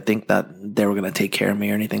unfair to think that they were going to take care of me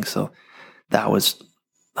or anything. So that was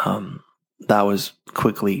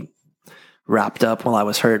quickly wrapped up while I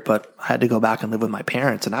was hurt. But I had to go back and live with my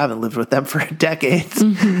parents, and I haven't lived with them for decades.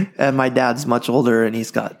 Mm-hmm. And my dad's much older, and he's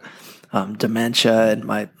got dementia, and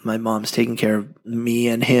my mom's taking care of me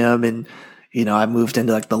and him. And I moved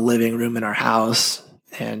into like the living room in our house,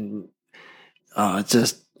 and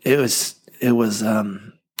it was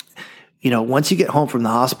once you get home from the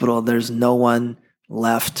hospital, there's no one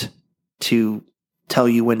left to tell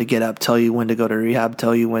you when to get up, tell you when to go to rehab,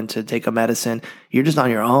 tell you when to take a medicine. You're just on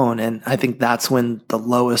your own. And I think that's when the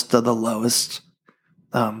lowest of the lowest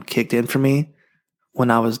kicked in for me, when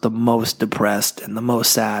I was the most depressed and the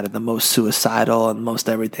most sad and the most suicidal and most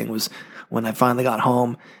everything, was when I finally got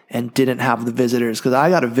home and didn't have the visitors. Because I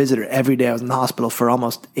got a visitor every day. I was in the hospital for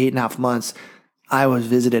almost 8.5 months. I was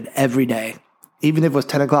visited every day, even if it was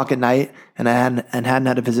 10 o'clock at night and I hadn't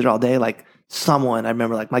had a visitor all day. Like someone, I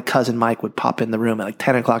remember like my cousin Mike would pop in the room at like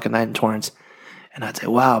 10 o'clock at night in Torrance, and I'd say,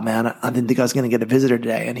 "Wow, man, I didn't think I was going to get a visitor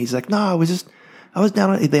today." And he's like, "No, I was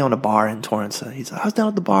down they own a bar in Torrance." He's like, "I was down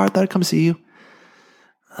at the bar. I thought I'd come see you."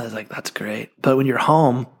 I was like, "That's great." But when you're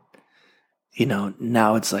home,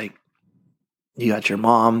 now it's like you got your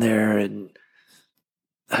mom there, and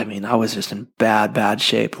I mean, I was just in bad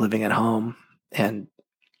shape living at home. And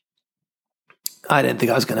I didn't think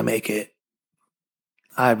I was going to make it.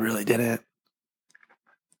 I really didn't.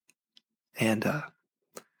 And,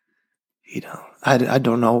 I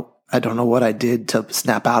don't know what I did to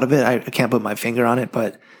snap out of it. I can't put my finger on it,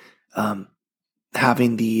 but,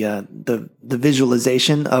 having the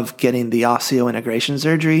visualization of getting the osseointegration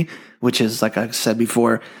surgery, which is, like I said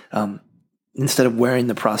before, instead of wearing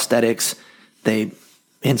the prosthetics, they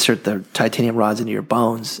insert the titanium rods into your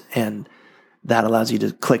bones, and that allows you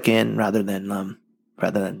to click in rather than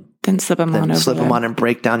slip them on and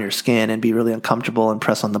break down your skin and be really uncomfortable and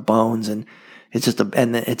press on the bones. And it's just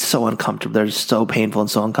and it's so uncomfortable. They're so painful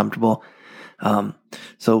and so uncomfortable.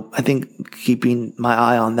 So I think keeping my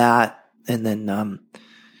eye on that, and then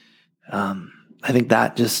I think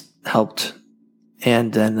that just helped.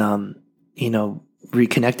 And then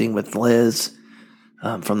reconnecting with Liz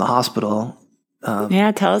from the hospital.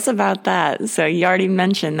 Tell us about that. So you already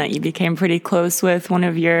mentioned that you became pretty close with one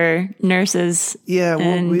of your nurses. Yeah,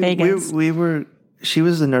 in Vegas. She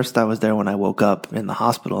was the nurse that was there when I woke up in the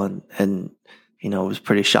hospital, and it was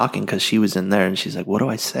pretty shocking because she was in there and she's like, "What do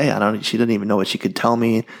I say?" She didn't even know what she could tell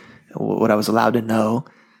me, what I was allowed to know.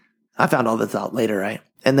 I found all this out later, right?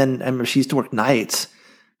 And then I remember she used to work nights,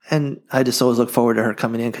 and I just always look forward to her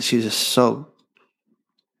coming in because she was just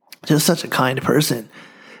such a kind person.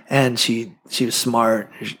 And she was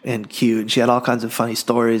smart and cute, and she had all kinds of funny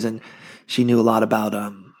stories, and she knew a lot about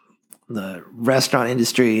the restaurant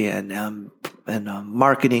industry and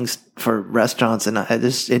marketing for restaurants, and it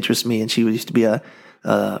just interests me. And she used to be a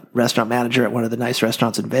restaurant manager at one of the nice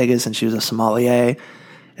restaurants in Vegas, and she was a sommelier.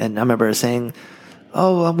 And I remember her saying,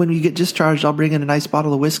 "Oh, when you get discharged, I'll bring in a nice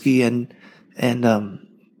bottle of whiskey and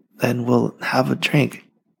we'll have a drink."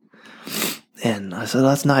 And I said,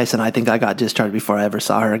 "That's nice." And I think I got discharged before I ever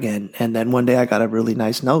saw her again. And then one day I got a really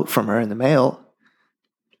nice note from her in the mail.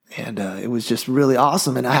 And it was just really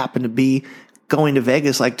awesome. And I happened to be going to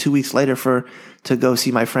Vegas like 2 weeks later to go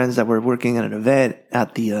see my friends that were working at an event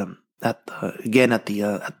at the at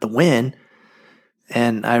the Wynn.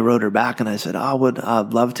 And I wrote her back and I said,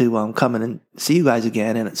 I'd love to come in and see you guys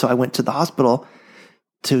again. And so I went to the hospital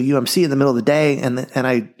to UMC in the middle of the day, and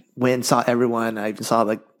I went and saw everyone. I even saw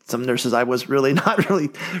like some nurses I was really not really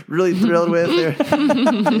thrilled with.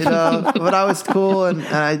 But I was cool. And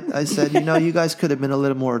I said, you guys could have been a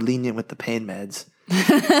little more lenient with the pain meds.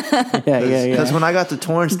 Because when I got to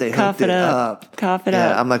Torrance, they hooked it up. Cough it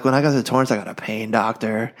up. I'm like, when I got to Torrance, I got a pain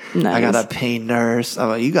doctor. Nice. I got a pain nurse. I'm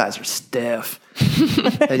like, you guys are stiff.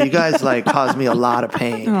 And you guys like caused me a lot of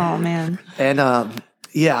pain. Oh man. And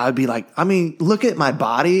I'd be like, look at my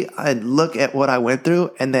body and look at what I went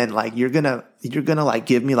through, and then like you're gonna like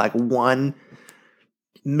give me like 1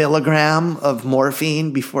 milligram of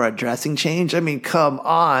morphine before a dressing change. Come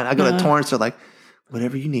on. I go to Torrance, they're like,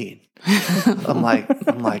 whatever you need. I'm like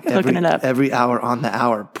every hour on the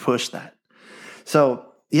hour, push that.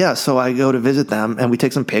 So I go to visit them and we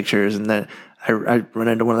take some pictures, and then I run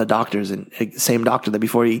into one of the doctors, and same doctor that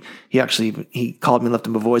before he called me and left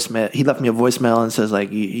him a voicemail. He left me a voicemail and says like,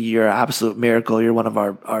 you're an absolute miracle. You're one of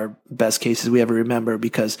our best cases we ever remember,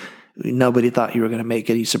 because nobody thought you were going to make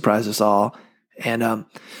it. You surprised us all. And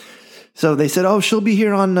so they said, she'll be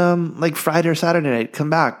here on like Friday or Saturday night.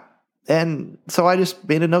 Come back. And so I just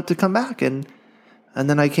made a note to come back, and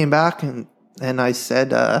then I came back and I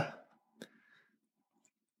said,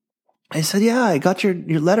 yeah, I got your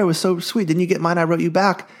letter. It was so sweet. Didn't you get mine? I wrote you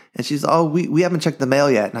back. And she's, we haven't checked the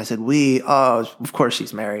mail yet. And I said, of course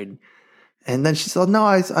she's married. And then she said, no,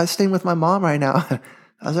 I'm staying with my mom right now.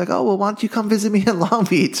 I was like, well, why don't you come visit me in Long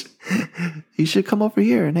Beach? You should come over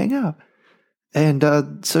here and hang out.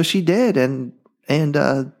 And so she did. And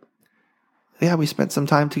we spent some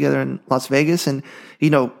time together in Las Vegas, and,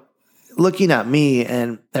 looking at me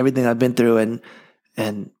and everything I've been through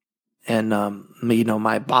and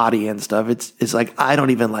my body and stuff, it's like, I don't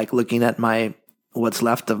even like looking at what's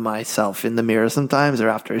left of myself in the mirror sometimes, or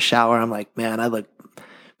after a shower. I'm like, man, I look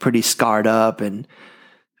pretty scarred up and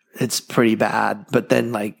it's pretty bad. But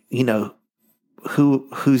then like, who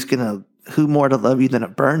more to love you than a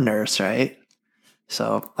burn nurse, right?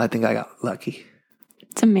 So I think I got lucky.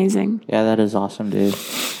 It's amazing. Yeah, that is awesome, dude.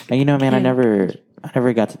 And man, I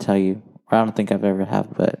never got to tell you, or I don't think I've ever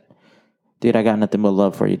have, but dude, I got nothing but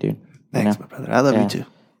love for you, dude. Thanks, my brother. I love you too.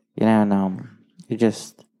 And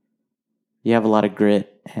you have a lot of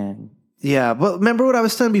grit, and yeah. But remember what I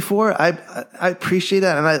was saying before? I appreciate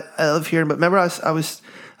that, and I love hearing. But remember, I was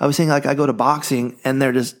saying like, I go to boxing, and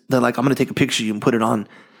they're like, I'm going to take a picture of you and put it on.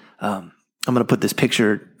 I'm going to put this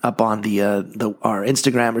picture up on our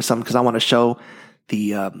Instagram or something, because I want to show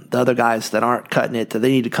the other guys that aren't cutting it that they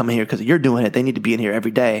need to come here, because you're doing it. They need to be in here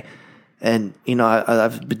every day. And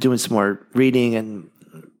I've been doing some more reading and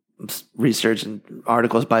research and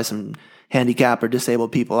articles by some handicapped or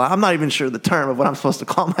disabled people. I'm not even sure the term of what I'm supposed to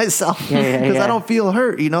call myself, because I don't feel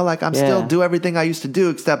hurt. Like I'm still do everything I used to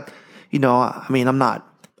do, except I'm not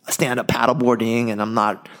stand up paddleboarding, and I'm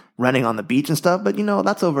not running on the beach and stuff, but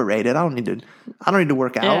that's overrated. I don't need to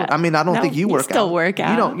work out. Yeah. I don't think you work still out. work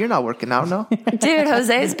out. You're not working out, no? Dude,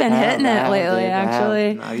 Jose's been hitting it lately,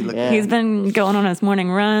 actually. No, you look He's been going on his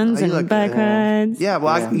morning runs and bike rides. Yeah,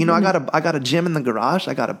 well, I got a gym in the garage.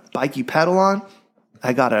 I got a bike you pedal on.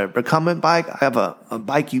 I got a recumbent bike. I have a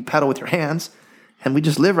bike you pedal with your hands. And we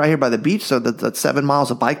just live right here by the beach, so that's 7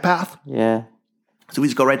 miles of bike path. Yeah. So we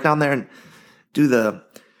just go right down there and do the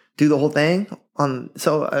whole thing.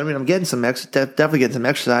 So I'm getting some definitely getting some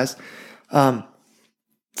exercise.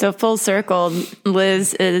 So full circle,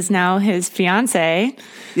 Liz is now his fiance.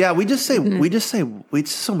 Yeah,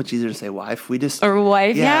 it's so much easier to say wife. Or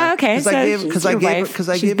wife. Yeah, okay. Because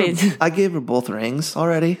I gave her both rings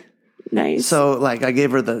already. Nice. So like I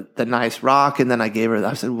gave her the nice rock, and then I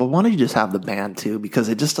said, well, why don't you just have the band too, because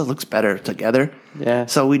it just looks better together. Yeah.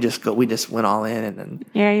 So we just went all in, and then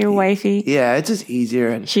you're wifey. Yeah, it's just easier,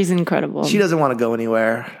 and she's incredible. She doesn't want to go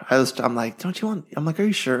anywhere. I'm like, are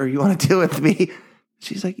you sure you want to do it with me?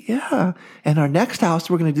 She's like, yeah. And our next house,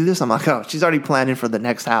 we're going to do this. I'm like, she's already planning for the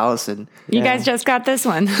next house. And you guys just got this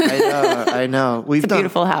one. I know. It's a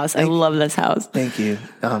beautiful house. I love this house. Thank you.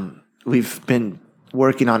 We've been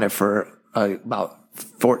working on it for about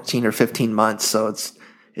 14 or 15 months. So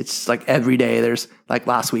it's like every day there's like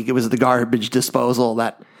last week, it was the garbage disposal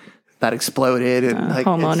that exploded, and like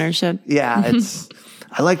home ownership. Yeah.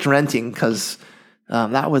 I liked renting because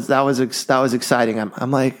that was exciting.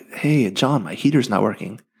 I'm like, hey, John, my heater's not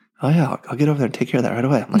working. Oh yeah, I'll get over there and take care of that right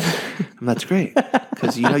away. I'm like, that's great,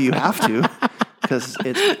 because you have to, because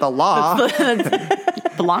it's the law.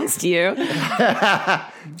 Belongs to you.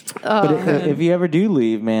 But if you ever do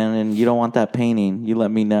leave, man, and you don't want that painting, you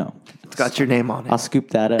let me know. It's got your name on it. I'll scoop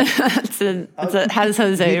that up. It has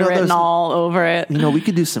Jose written all over it. We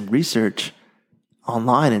could do some research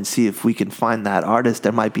online and see if we can find that artist.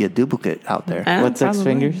 There might be a duplicate out there. What's Six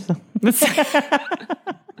Fingers?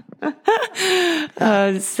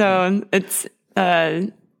 So it's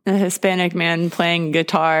a Hispanic man playing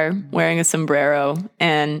guitar, wearing a sombrero,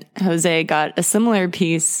 and Jose got a similar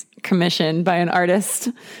piece commissioned by an artist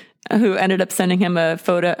who ended up sending him a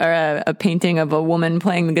photo or a painting of a woman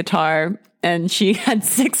playing the guitar, and she had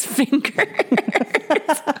 6 fingers.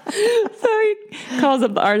 So he calls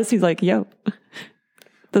up the artist. He's like, "Yo,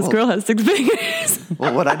 this girl has 6 fingers."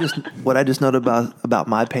 Well, what I just noted about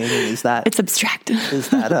my painting is that It's abstract.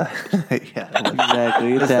 yeah,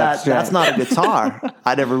 Exactly. It's abstract. that's not a guitar.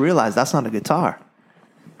 I never realized that's not a guitar.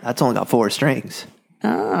 That's only got 4 strings.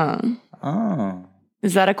 Oh.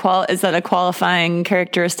 Is that a qualifying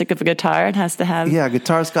characteristic of a guitar? It has to have. Yeah,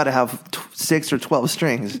 guitar's got to have 6 or 12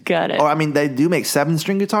 strings. Got it. Or they do make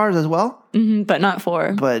 7-string guitars as well. But not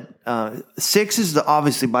 4. But 6 is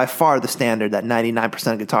obviously by far the standard that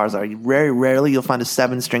 99% of guitars are. Very rarely you'll find a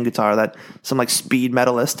 7-string guitar that some like speed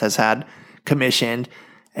metalist has had commissioned,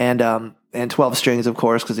 and 12 strings, of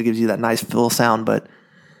course, because it gives you that nice full sound. But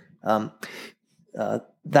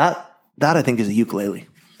that I think is a ukulele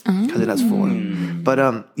because it has 4.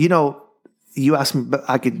 But you asked me, but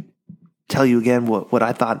I could tell you again what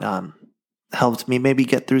I thought helped me maybe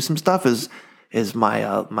get through some stuff is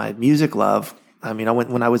my music love. I mean,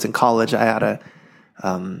 when I was in college, I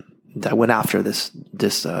went after this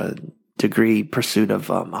degree pursuit of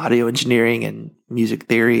audio engineering and music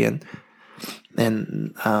theory, and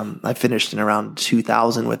I finished in around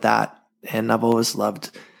 2000 with that. And I've always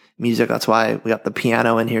loved music. That's why we got the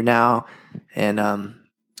piano in here now, and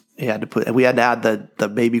we had to add the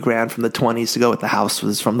baby grand from the 20s to go with the house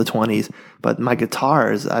was from the 20s. But my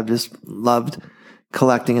guitars, I've just loved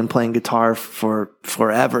collecting and playing guitar for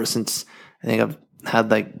forever, since I think I've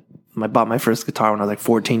had I bought my first guitar when I was like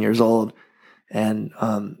 14 years old, and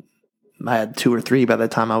I had 2 or 3 by the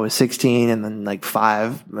time I was 16, and then like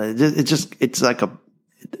 5. It's like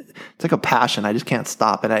a passion. I just can't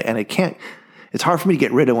stop, and I can't. It's hard for me to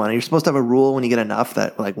get rid of one. You're supposed to have a rule when you get enough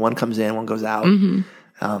that like one comes in, one goes out.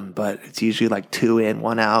 But it's usually like 2 in,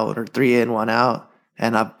 1 out, or 3 in, 1 out.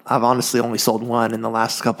 And I've honestly only sold one in the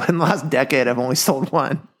last decade. I've only sold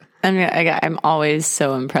one. I mean, I'm always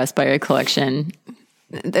so impressed by your collection.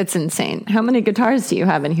 It's insane. How many guitars do you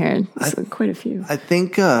have in here? Quite a few. I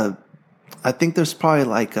think there's probably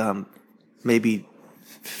like maybe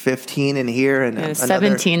 15 in here, and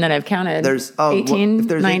 17 that I've counted. There's 18,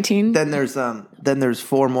 19. Then there's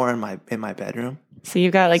 4 more in my bedroom. So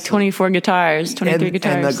you've got like 24 guitars, 23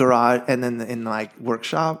 guitars. And the garage, and then in like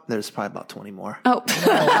workshop, there's probably about 20 more. Oh.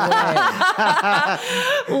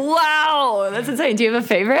 Wow. That's insane. Do you have a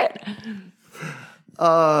favorite?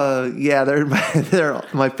 Yeah, they're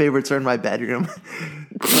my favorites are in my bedroom.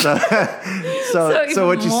 So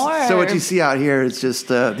what you see out here is just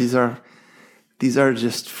these are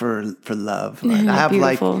just for love. Like, I have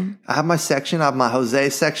beautiful. I have my section. I have my Jose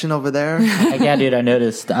section over there. Yeah, dude, I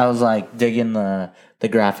noticed. I was like digging the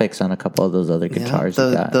graphics on a couple of those other guitars.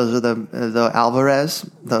 Those are the Alvarez.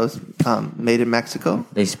 Those made in Mexico.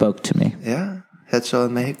 They spoke to me. Yeah, hecho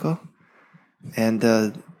in Mexico. And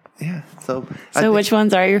yeah, so which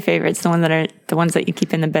ones are your favorites? The ones that you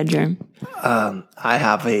keep in the bedroom? I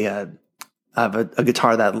have a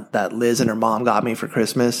guitar that Liz and her mom got me for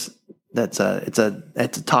Christmas. It's a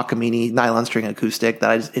Takamine nylon string acoustic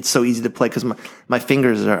that it's so easy to play because my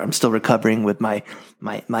fingers I'm still recovering with my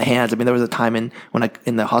hands. I mean, there was a time in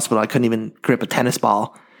the hospital I couldn't even grip a tennis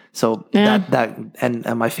ball. So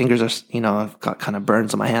and my fingers are, I've got kind of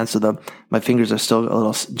burns on my hands. So my fingers are still a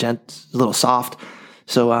little soft.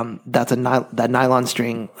 So that's that nylon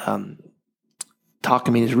string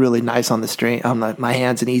Takamine is really nice on the string on my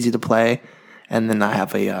hands and easy to play. And then I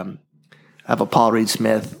have a Paul Reed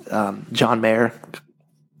Smith John Mayer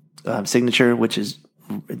signature, which it's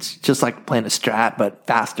just like playing a Strat but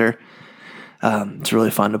faster. It's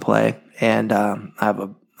really fun to play, and I have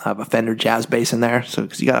a Fender jazz bass in there. So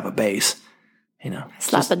because you gotta have a bass,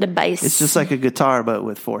 Slap at the bass. It's just like a guitar but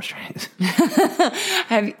with 4 strings. Do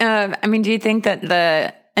you think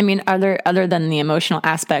that other than the emotional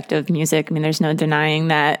aspect of music, there's no denying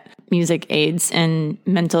that music aids in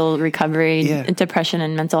mental recovery, depression,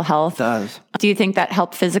 and mental health. It does. Do you think that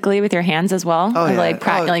helped physically with your hands as well? Oh, yeah.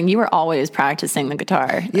 Like you were always practicing the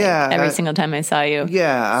guitar. Yeah. Every single time I saw you.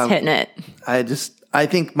 Yeah. Hitting it. I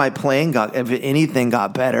think my playing if anything,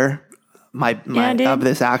 got better. Of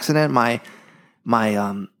this accident, my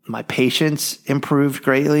patience improved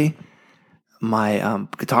greatly. My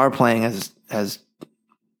guitar playing has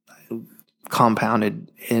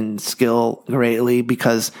compounded in skill greatly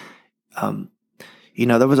because,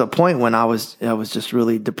 there was a point when I was just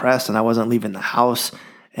really depressed and I wasn't leaving the house,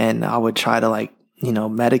 and I would try to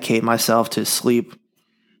medicate myself to sleep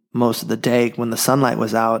most of the day when the sunlight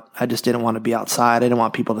was out. I just didn't want to be outside. I didn't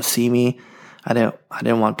want people to see me. I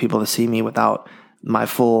didn't want people to see me without my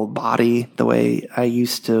full body the way I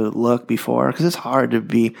used to look before, because it's hard to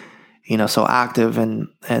be, so active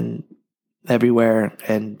and everywhere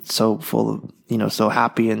and so full of, so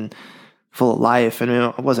happy and full of life. And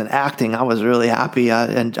I wasn't acting. I was really happy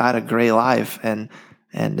and I had a great life, and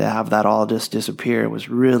to have that all just disappear was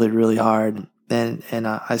really, really hard. And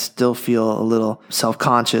I still feel a little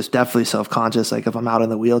self-conscious, definitely self-conscious. Like if I'm out in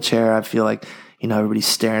the wheelchair, I feel like, everybody's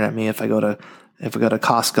staring at me. If I go to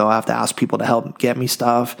Costco, I have to ask people to help get me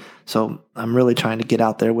stuff. So I'm really trying to get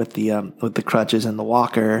out there with the crutches and the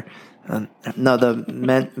walker.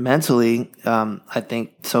 Mentally, I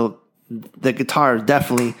think so. The guitar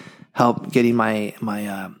definitely helped getting my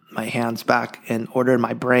hands back in order in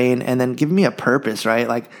my brain, and then giving me a purpose. Right,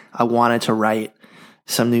 like I wanted to write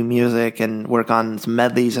some new music and work on some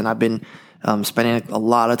medleys, and I've been spending a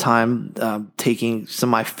lot of time taking some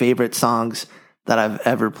of my favorite songs that I've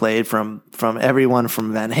ever played from everyone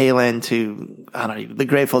from Van Halen to, I don't know, the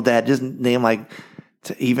Grateful Dead, just name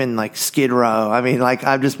to even Skid Row. I mean,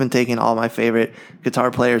 I've just been taking all my favorite guitar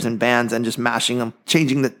players and bands and just mashing them,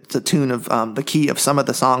 changing the tune of the key of some of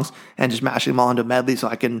the songs and just mashing them all into medley, so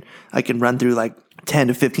I can run through 10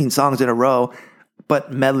 to 15 songs in a row,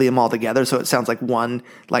 but medley them all together so it sounds like one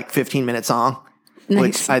 15-minute song.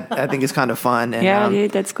 Nice. Which I think is kind of fun. And, yeah,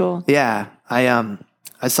 dude, that's cool. Yeah,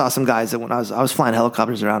 I saw some guys that when I was flying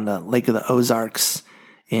helicopters around the Lake of the Ozarks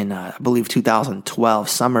in I believe 2012,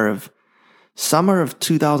 summer of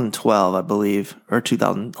 2012, I believe, or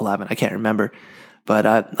 2011, I can't remember. But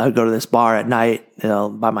I would go to this bar at night,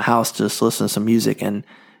 by my house, to just listen to some music, and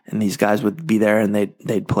these guys would be there, and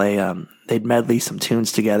they'd play, they'd medley some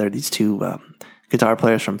tunes together. These two guitar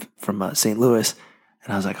players from St. Louis,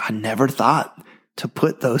 and I was like, I never thought to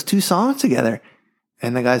put those two songs together.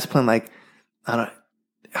 And the guys playing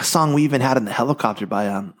a song we even had in the helicopter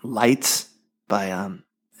by Lights by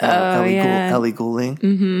Ellie Goulding.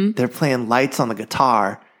 Mm-hmm. They're playing Lights on the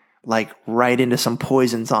guitar, right into some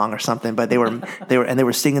Poison song or something. But they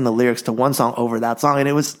were singing the lyrics to one song over that song, and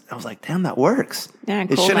I was like, damn, that works. Yeah,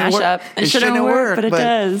 cool mashup. It shouldn't work, but it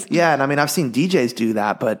does. Yeah, and I mean, I've seen DJs do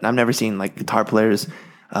that, but I've never seen guitar players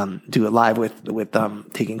do it live with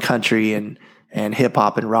taking country and hip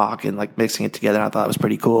hop and rock and mixing it together. I thought it was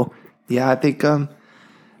pretty cool. Yeah, I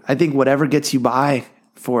think whatever gets you by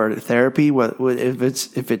for therapy,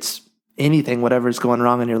 if it's anything, whatever's going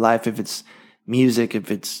wrong in your life, if it's music,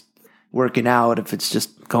 if it's working out, if it's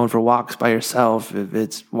just going for walks by yourself, if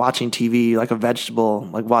it's watching TV like a vegetable,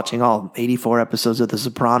 watching all 84 episodes of The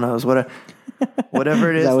Sopranos, whatever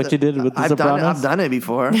it is. Is that what you did with The Sopranos? I've done it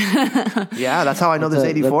before. Yeah, that's how I know there's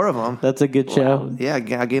 84 of them. That's a good show. Yeah,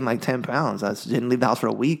 I gained 10 pounds. I didn't leave the house for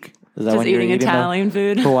a week. Is that just when eating you're Italian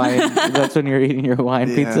food? Hawaiian, that's when you're eating your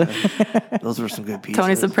Hawaiian pizza? Those were some good pizzas.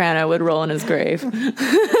 Tony Soprano would roll in his grave.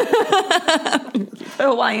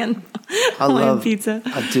 Hawaiian pizza.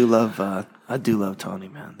 I do love Tony,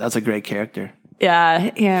 man. That's a great character.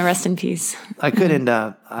 Yeah, rest in peace. I couldn't,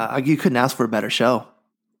 you couldn't ask for a better show.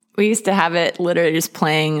 We used to have it literally just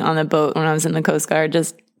playing on the boat when I was in the Coast Guard,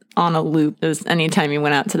 just on a loop. It was anytime you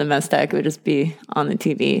went out to the mess deck, it would just be on the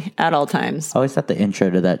TV at all times. I always thought the intro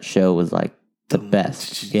to that show was the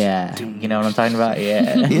best. Yeah. You know what I'm talking about?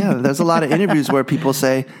 Yeah. Yeah. There's a lot of interviews where people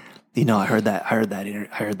say, I heard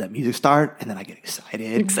that music start, and then I get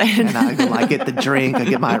excited. And I get the drink, I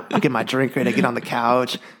get my drink ready, I get on the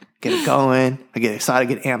couch, get it going, I get excited,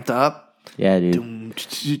 I get amped up. Yeah, dude.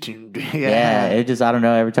 Yeah, it just, I don't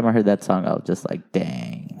know, every time I heard that song, I was just like,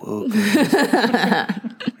 dang.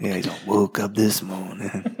 He's like, woke up this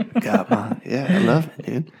morning. I love it,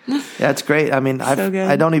 dude. Yeah, it's great. I mean, I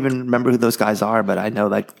don't even remember who those guys are, but I know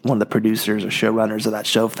one of the producers or showrunners of that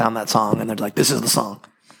show found that song, and they're like, this is the song.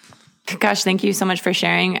 Gosh, thank you so much for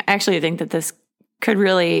sharing. I actually think that this could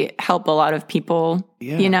really help a lot of people.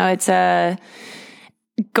 Yeah. It's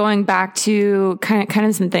going back to kind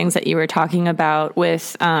of some things that you were talking about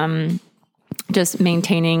with just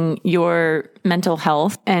maintaining your mental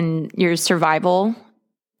health and your survival.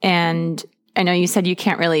 And I know you said you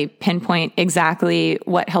can't really pinpoint exactly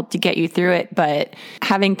what helped to get you through it, but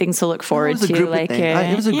having things to look forward to, it was a group of things,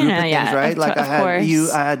 right? I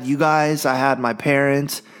had you guys, I had my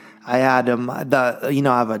parents, I had I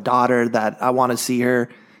have a daughter that I want to see her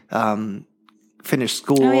finish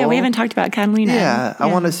school. Oh yeah, we haven't talked about Catalina. Yeah, I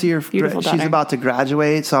want to see her. She's about to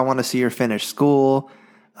graduate, so I want to see her finish school.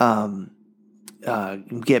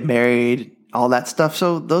 get married, all that stuff.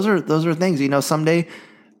 So those are things, someday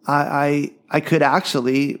I could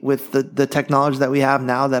actually, with the technology that we have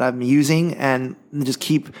now that I'm using, and just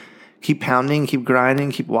keep pounding, keep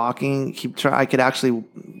grinding, keep walking, I could actually,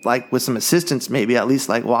 like, with some assistance, maybe at least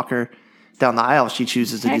like walk her down the aisle if she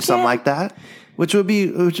chooses to do something like that, which would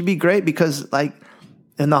be great, because like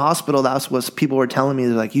in the hospital, that's what people were telling me.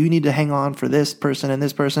 They're like, you need to hang on for this person and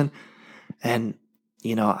this person. And,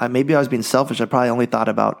 maybe I was being selfish. I probably only thought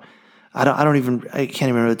about, I can't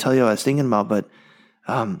even really tell you what I was thinking about, but,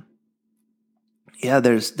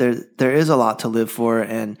 there is a lot to live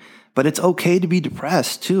for, but it's okay to be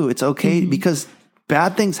depressed too. It's okay because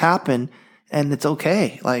bad things happen, and it's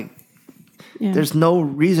okay. Like, there's no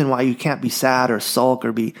reason why you can't be sad or sulk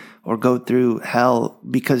or go through hell,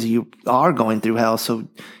 because you are going through hell. So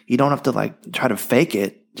you don't have to like try to fake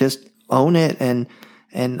it. Just own it, and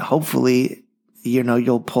hopefully,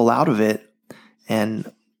 you'll pull out of it.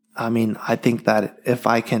 And I mean, I think that if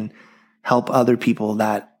I can help other people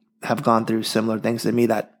that have gone through similar things to me,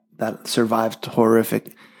 that survived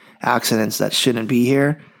horrific accidents that shouldn't be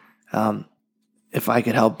here, if I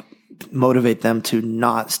could help motivate them to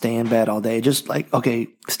not stay in bed all day, just like, okay,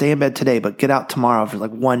 stay in bed today, but get out tomorrow for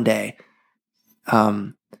like one day,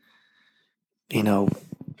 that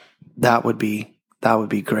would be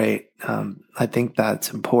great. I think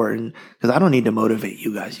that's important, because I don't need to motivate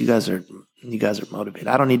you guys. You guys are motivated.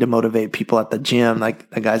 I don't need to motivate people at the gym, like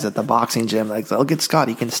the guys at the boxing gym. Like, look at Scott,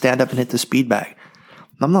 he can stand up and hit the speed bag.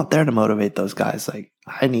 I'm not there to motivate those guys. Like,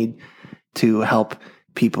 I need to help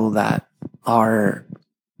people that are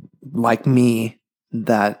like me,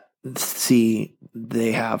 that think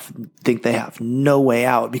they have no way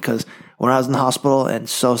out. Because when I was in the hospital and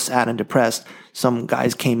so sad and depressed, some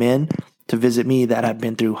guys came in to visit me that had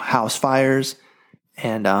been through house fires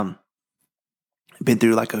and been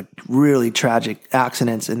through like a really tragic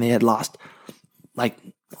accidents, and they had lost like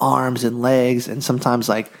arms and legs, and sometimes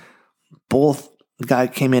like both. The guy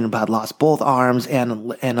came in and had lost both arms and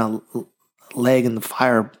a leg in the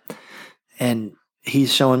fire, and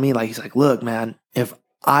he's showing me, like, he's like, look, man, if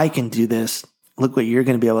I can do this, look what you're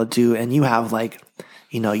going to be able to do. And you have like,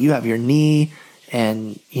 you have your knee,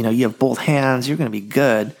 and, you have both hands, you're going to be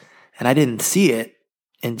good. And I didn't see it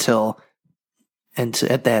until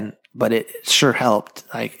then, but it sure helped.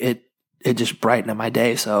 Like, it just brightened my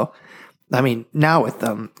day. So, I mean, now with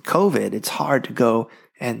COVID, it's hard to go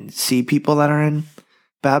and see people that are in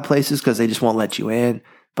bad places, because they just won't let you in.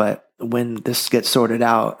 But when this gets sorted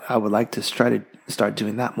out, I would like to try to start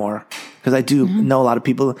doing that more, because I do know a lot of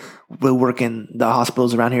people will work in the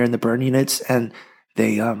hospitals around here in the burn units, and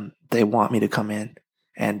they want me to come in.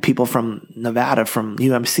 And people from Nevada, from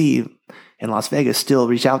UMC in Las Vegas, still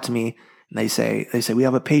reach out to me, and they say, we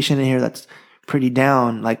have a patient in here that's pretty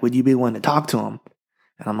down. Like, would you be willing to talk to him?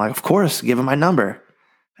 And I'm like, of course, give him my number.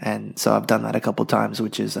 And so I've done that a couple times,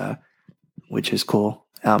 which is cool.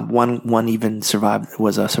 One even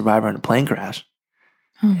was a survivor in a plane crash,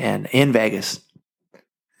 and in Vegas.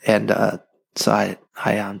 And so I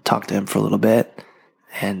talked to him for a little bit,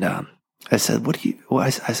 and I said, I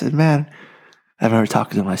said, man, I remember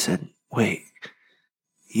talking to him. I said, wait,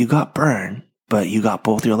 you got burned, but you got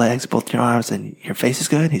both your legs, both your arms, and your face is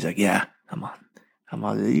good? He's like, yeah, I'm on.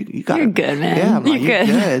 You got You're it. good, man. Yeah, I'm like, you're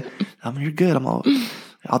good. You're good.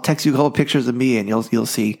 I'll text you a couple pictures of me, and you'll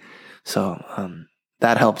see. So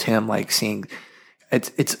that helped him, like, seeing.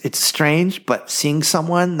 It's strange, but seeing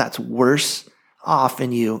someone that's worse off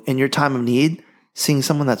than you in your time of need, seeing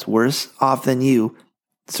someone that's worse off than you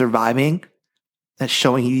surviving, that's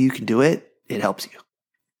showing you can do it. It helps you,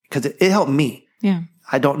 because it helped me. Yeah.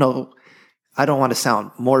 I don't know. I don't want to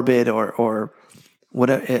sound morbid or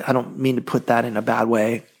whatever. I don't mean to put that in a bad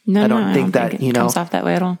way. No, I don't think that it comes off that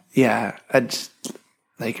way at all. Yeah, I just,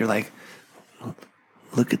 like, you're like,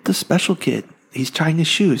 look at the special kid. He's tying his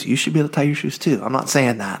shoes. You should be able to tie your shoes too. I'm not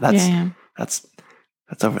saying that. That's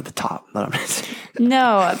over the top.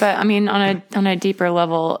 No, but I mean, on a deeper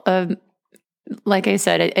level, like I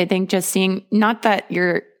said, I think just seeing, not that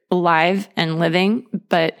you're alive and living,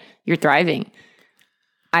 but you're thriving.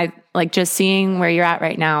 I like just seeing where you're at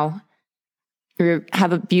right now. You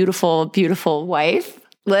have a beautiful, beautiful wife.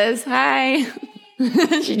 Liz, hi.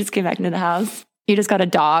 She just came back into the house. You just got a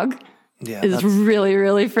dog. Yeah, this really,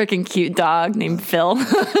 really freaking cute dog named Phil.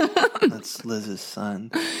 That's Liz's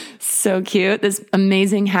son. So cute. This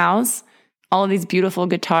amazing house, all of these beautiful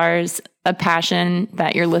guitars, a passion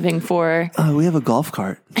that you're living for. We have a golf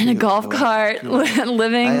cart. And a golf cart,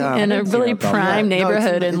 living in a really prime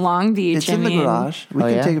neighborhood in Long Beach. It's in the garage. We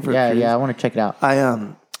can take it for a cruise. Yeah, I want to check it out. I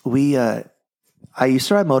used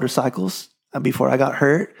to ride motorcycles before I got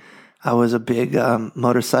hurt. I was a big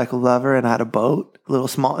motorcycle lover, and I had a boat, a little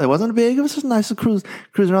small. It wasn't big. It was just nice to cruise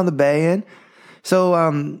around the bay in.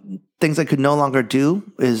 So things I could no longer do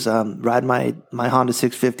is ride my Honda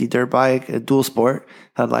 650 dirt bike, a dual sport,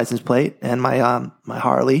 had a license plate, and my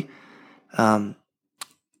Harley,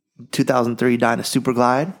 2003 Dyna Super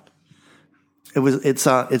Glide.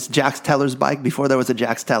 It's Jax Teller's bike before there was a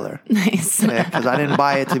Jax Teller. Nice. Because I didn't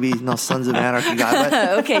buy it to be no Sons of Anarchy guy.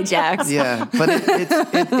 But, okay, Jax. Yeah, but it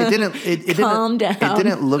didn't. Calm down. It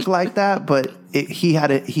didn't look like that, but he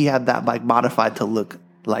had that bike modified to look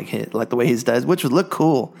like the way his does, which would look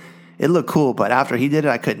cool. It looked cool, but after he did it,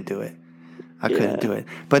 I couldn't do it. I couldn't do it.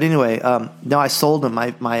 But anyway, no, I sold them.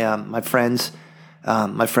 My friends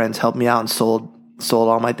helped me out and sold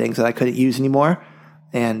all my things that I couldn't use anymore,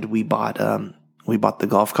 and we bought the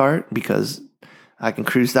golf cart because I can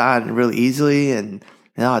cruise that really easily, and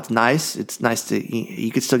it's nice. It's nice to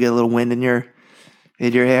you could still get a little wind in your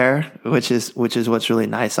hair, which is what's really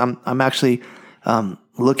nice. I'm actually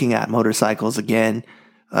looking at motorcycles again.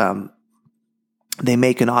 They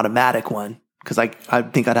make an automatic one because I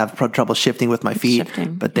think I'd have trouble shifting with my feet,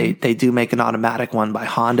 but they do make an automatic one by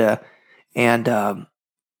Honda, and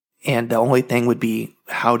the only thing would be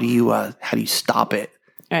how do you stop it?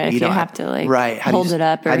 Right, if you have to hold it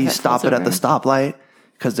up, or how do you stop it at the stoplight?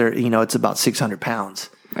 Because it's about 600 pounds.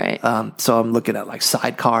 Right. So I'm looking at like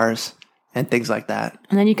sidecars and things like that.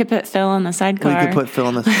 And then you could put Phil in the sidecar. We could put Phil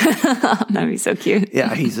in the. That'd be so cute.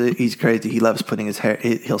 Yeah, he's crazy. He loves putting his hair.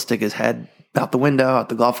 He'll stick his head out the window, out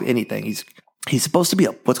the golf, anything. He's supposed to be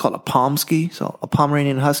what's called a Pomsky, so a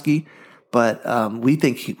Pomeranian Husky, but we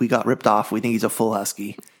think we got ripped off. We think he's a full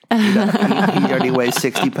Husky. He already weighs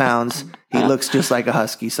 60 pounds. He looks just like a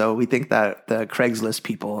husky, so we think that the Craigslist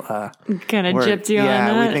people kind of gypped you on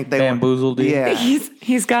that. Yeah, we think they bamboozled you. Yeah,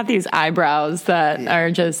 he's got these eyebrows that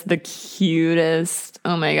are just the cutest.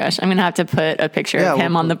 Oh my gosh, I'm gonna have to put a picture of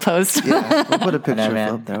him on the post. Yeah, we'll put a picture of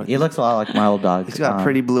him there. He looks a lot like my old dog. He's got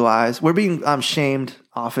pretty blue eyes. We're being shamed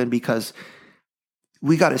often because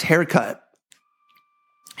we got his haircut.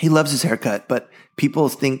 He loves his haircut, but people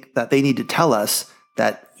think that they need to tell us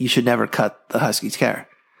that you should never cut the husky's hair.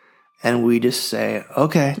 And we just say,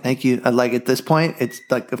 okay, thank you. And like at this point, it's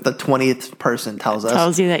like if the 20th person tells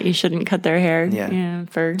you that you shouldn't cut their hair. Yeah.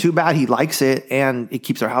 Too bad he likes it, and it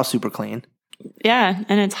keeps our house super clean. Yeah,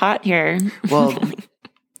 and it's hot here. Well,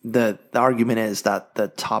 the argument is that the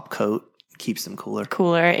top coat keeps them cooler.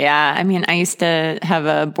 Yeah. I mean, I used to have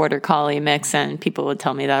a border collie mix, and people would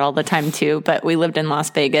tell me that all the time too. But we lived in Las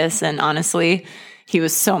Vegas, and honestly, he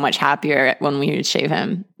was so much happier when we would shave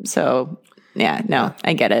him. So yeah, no,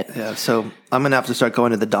 I get it. Yeah, so I'm gonna have to start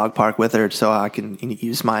going to the dog park with her so I can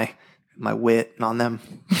use my wit on them.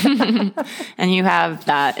 And you have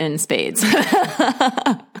that in spades.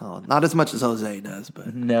 Oh, not as much as Jose does,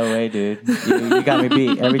 but no way, dude. You got me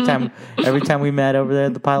beat. Every time we met over there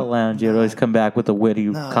at the Pilot Lounge, you'd always come back with a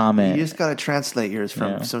witty comment. You just gotta translate yours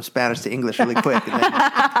from Spanish to English really quick.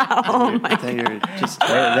 And then,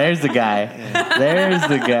 there's the guy. Yeah. There's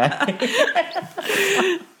the guy.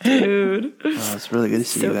 Dude. Oh, it's really good to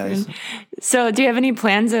see you guys. So do you have any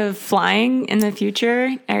plans of flying in the future?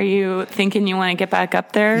 Are you thinking you want to get back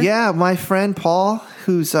up there? Yeah, my friend Paul,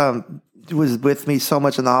 who's was with me so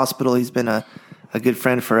much in the hospital, he's been a good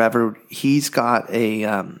friend forever. He's got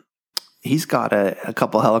a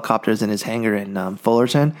couple helicopters in his hangar in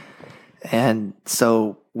Fullerton. And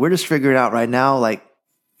so we're just figuring out right now, like,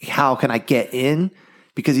 how can I get in?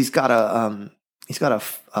 Because he's got a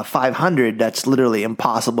 500 that's literally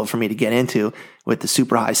impossible for me to get into with the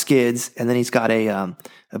super high skids, and then he's got a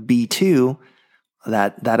B2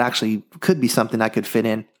 that actually could be something I could fit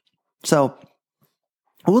in. So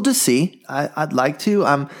we'll just see. I'd like to.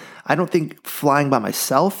 I don't think flying by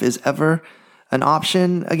myself is ever an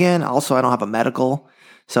option again. Also, I don't have a medical,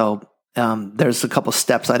 so there's a couple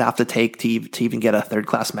steps I'd have to take to even get a third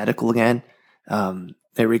class medical again.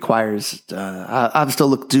 It requires, I've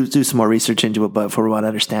still do some more research into it, but for what I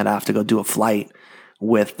understand, I have to go do a flight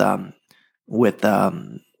with an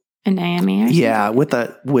AME or something? Yeah, with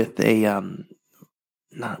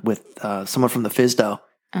someone from the FSDO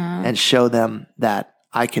and show them that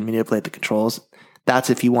I can manipulate the controls. That's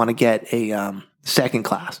if you want to get a second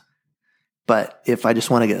class. But if I just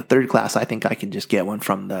want to get a third class, I think I can just get one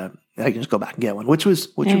I can just go back and get one, which would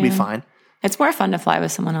be fine. It's more fun to fly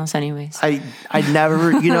with someone else anyways. I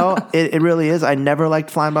never, it really is. I never liked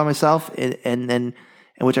flying by myself, and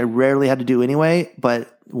which I rarely had to do anyway.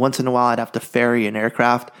 But once in a while, I'd have to ferry an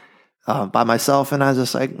aircraft by myself, and I was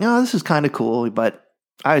just like, no, this is kind of cool. But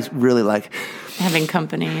I really like having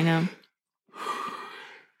company,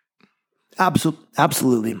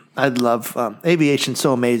 Absolutely. I love aviation.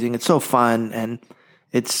 So amazing. It's so fun, and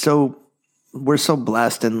we're so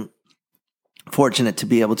blessed and fortunate to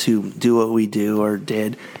be able to do what we do or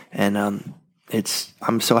did. And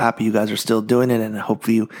I'm so happy you guys are still doing it, and I hope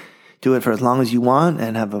you do it for as long as you want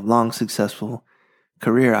and have a long, successful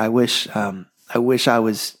career. I wish I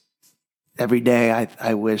was every day.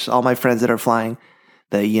 I wish all my friends that are flying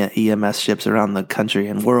the EMS ships around the country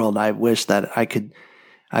and world, I wish that I could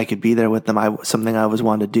be there with them. Something I always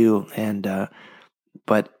wanted to do. And,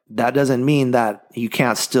 but that doesn't mean that you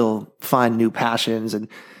can't still find new passions. And,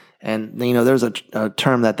 there's a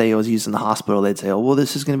term that they always use in the hospital. They'd say, oh, well,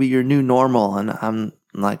 this is going to be your new normal. And I'm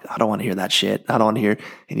like, I don't want to hear that shit. I don't want to hear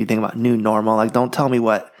anything about new normal. Like, don't tell me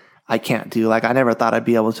what I can't do. Like, I never thought I'd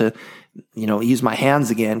be able to, use my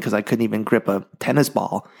hands again because I couldn't even grip a tennis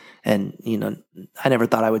ball. And, I never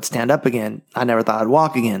thought I would stand up again. I never thought I'd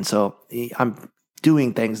walk again. So I'm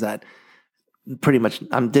doing things that pretty much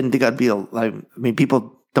didn't think I'd be like. I mean,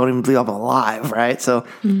 people don't even believe I'm alive, right? So,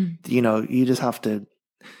 you just have to.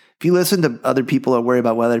 If you listen to other people or worry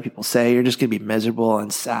about what other people say, you're just going to be miserable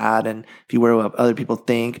and sad. And if you worry what other people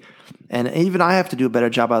think, and even I have to do a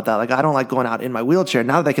better job about that. Like, I don't like going out in my wheelchair.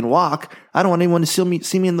 Now that I can walk, I don't want anyone to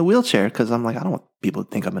see me in the wheelchair because I'm like, I don't want people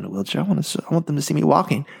to think I'm in a wheelchair. I want them to see me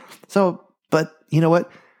walking. So, but you know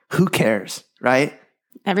what? Who cares, right?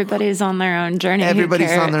 Everybody's on their own journey.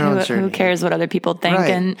 Everybody's on their own journey. Who cares what other people think?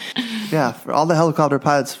 Right. And yeah, for all the helicopter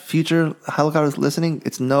pilots, future helicopters listening,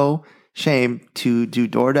 it's no shame to do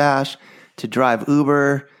DoorDash, to drive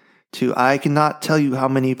Uber, I cannot tell you how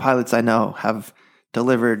many pilots I know have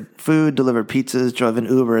delivered food, delivered pizzas, driven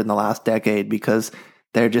Uber in the last decade because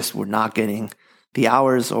were not getting the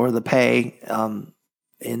hours or the pay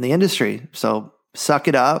in the industry. So suck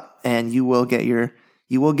it up and you will get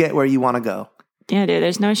where you want to go. Yeah, dude,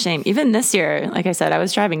 there's no shame. Even this year, like I said, I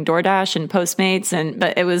was driving DoorDash and Postmates,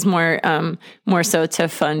 but it was more so to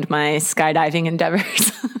fund my skydiving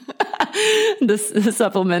endeavors. to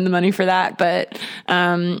supplement the money for that. But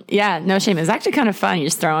yeah, no shame. It's actually kind of fun. You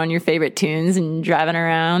just throw on your favorite tunes and driving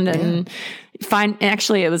around and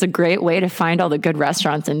actually, it was a great way to find all the good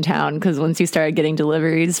restaurants in town because once you started getting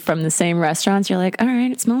deliveries from the same restaurants, you're like, all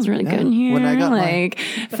right, it smells really good in here. When I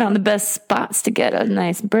got found the best spots to get a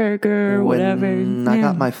nice burger or whatever. I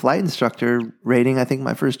got my flight instructor rating, I think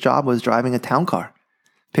my first job was driving a town car,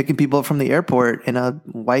 picking people up from the airport in a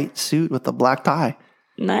white suit with a black tie.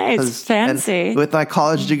 Nice, fancy. With my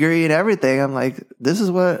college degree and everything, I'm like, this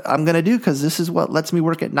is what I'm going to do because this is what lets me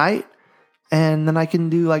work at night. And then I can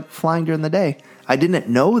do like flying during the day. I didn't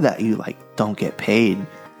know that you like don't get paid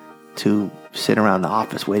to sit around the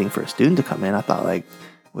office waiting for a student to come in. I thought like,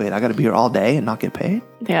 wait, I got to be here all day and not get paid?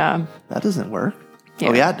 Yeah. That doesn't work. Yeah.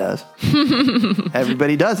 Oh, yeah, it does.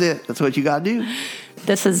 Everybody does it. That's what you got to do.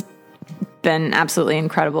 This has been absolutely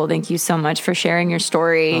incredible. Thank you so much for sharing your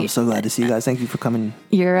story. I'm so glad to see you guys. Thank you for coming.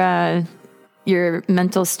 Your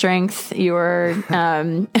mental strength, your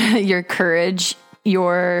courage,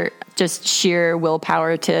 your just sheer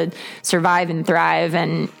willpower to survive and thrive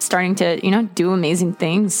and starting to, do amazing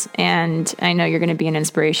things. And I know you're going to be an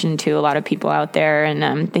inspiration to a lot of people out there.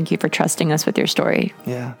 And thank you for trusting us with your story.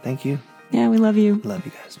 Yeah, thank you. Yeah, we love you. Love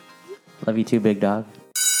you guys. Love you too, big dog.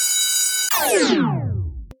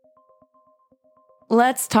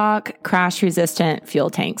 Let's talk crash-resistant fuel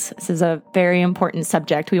tanks. This is a very important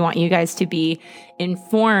subject. We want you guys to be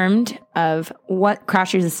informed of what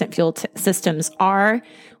crash-resistant fuel systems are,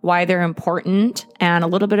 why they're important, and a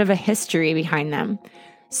little bit of a history behind them.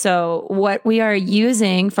 So what we are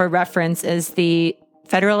using for reference is the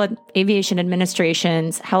Federal Aviation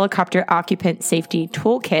Administration's Helicopter Occupant Safety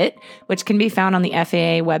Toolkit, which can be found on the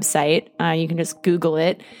FAA website. You can just Google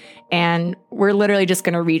it. And we're literally just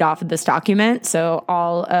going to read off of this document. So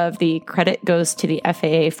all of the credit goes to the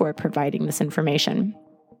FAA for providing this information.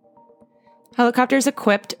 Helicopters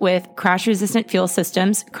equipped with crash-resistant fuel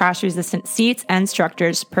systems, crash-resistant seats, and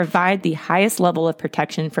structures provide the highest level of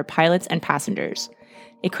protection for pilots and passengers.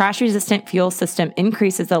 A crash-resistant fuel system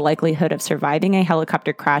increases the likelihood of surviving a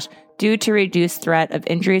helicopter crash due to reduced threat of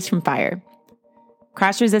injuries from fire.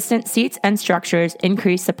 Crash-resistant seats and structures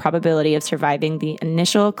increase the probability of surviving the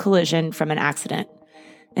initial collision from an accident.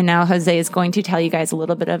 And now Jose is going to tell you guys a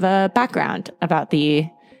little bit of a background about the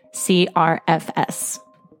CRFS.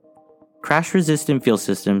 Crash-resistant fuel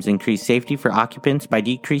systems increase safety for occupants by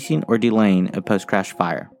decreasing or delaying a post-crash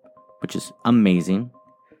fire, which is amazing.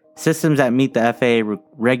 Systems that meet the FAA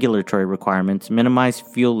regulatory requirements minimize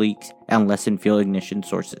fuel leaks and lessen fuel ignition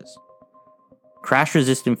sources.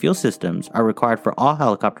 Crash-resistant fuel systems are required for all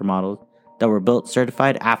helicopter models that were built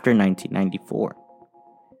certified after 1994.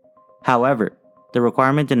 However, The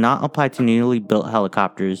requirement did not apply to newly built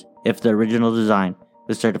helicopters if the original design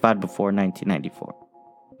was certified before 1994.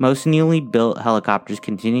 Most newly built helicopters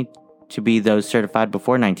continued to be those certified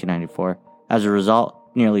before 1994. As a result,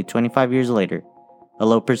 nearly 25 years later, a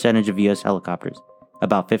low percentage of U.S. helicopters,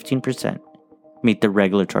 about 15%, meet the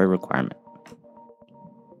regulatory requirement.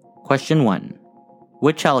 Question 1.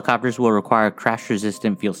 Which helicopters will require a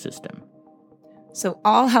crash-resistant fuel system? So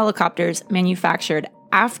all helicopters manufactured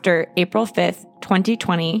after April 5th,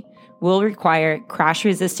 2020 will require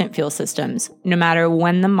crash-resistant fuel systems, no matter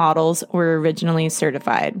when the models were originally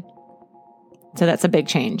certified. So that's a big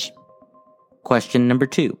change. Question number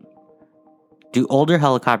 2. Do older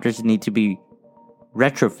helicopters need to be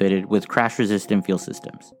retrofitted with crash-resistant fuel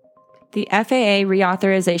systems? The FAA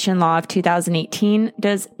Reauthorization Law of 2018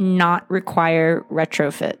 does not require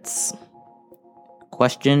retrofits.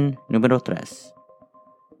 Question numero 3.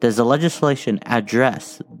 Does the legislation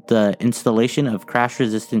address the installation of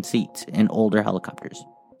crash-resistant seats in older helicopters?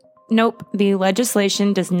 Nope, the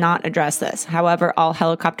legislation does not address this. However, all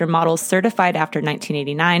helicopter models certified after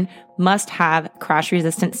 1989 must have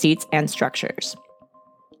crash-resistant seats and structures.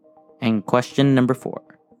 And question number 4.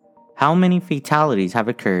 How many fatalities have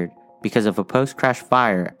occurred because of a post-crash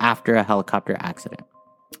fire after a helicopter accident?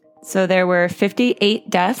 So there were 58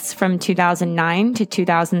 deaths from 2009 to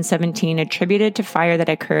 2017 attributed to fire that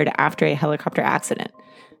occurred after a helicopter accident,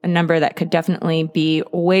 a number that could definitely be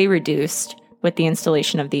way reduced with the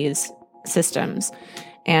installation of these systems.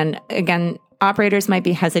 And again, operators might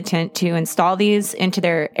be hesitant to install these into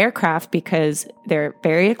their aircraft because they're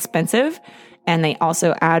very expensive and they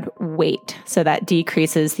also add weight. So that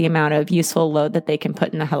decreases the amount of useful load that they can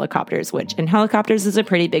put in the helicopters, which in helicopters is a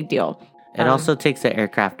pretty big deal. It also takes the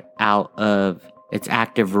aircraft out of its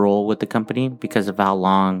active role with the company because of how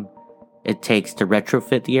long it takes to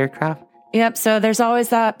retrofit the aircraft. Yep. So there's always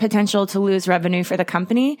that potential to lose revenue for the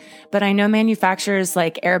company. But I know manufacturers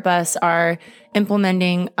like Airbus are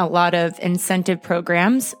implementing a lot of incentive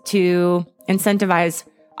programs to incentivize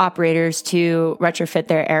operators to retrofit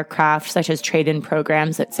their aircraft, such as trade-in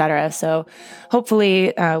programs, et cetera. So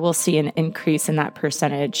hopefully we'll see an increase in that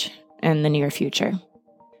percentage in the near future.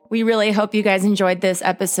 We really hope you guys enjoyed this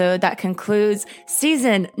episode. That concludes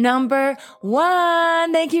season number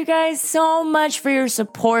 1. Thank you guys so much for your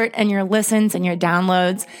support and your listens and your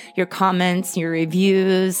downloads, your comments, your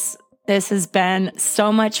reviews. This has been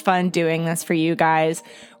so much fun doing this for you guys.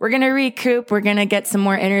 We're going to recoup. We're going to get some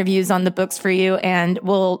more interviews on the books for you, and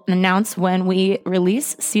we'll announce when we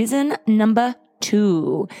release season number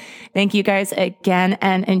 2. Thank you guys again,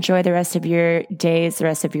 and enjoy the rest of your days, the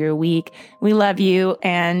rest of your week. We love you,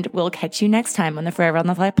 and we'll catch you next time on the Forever on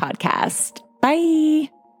the Fly podcast. Bye.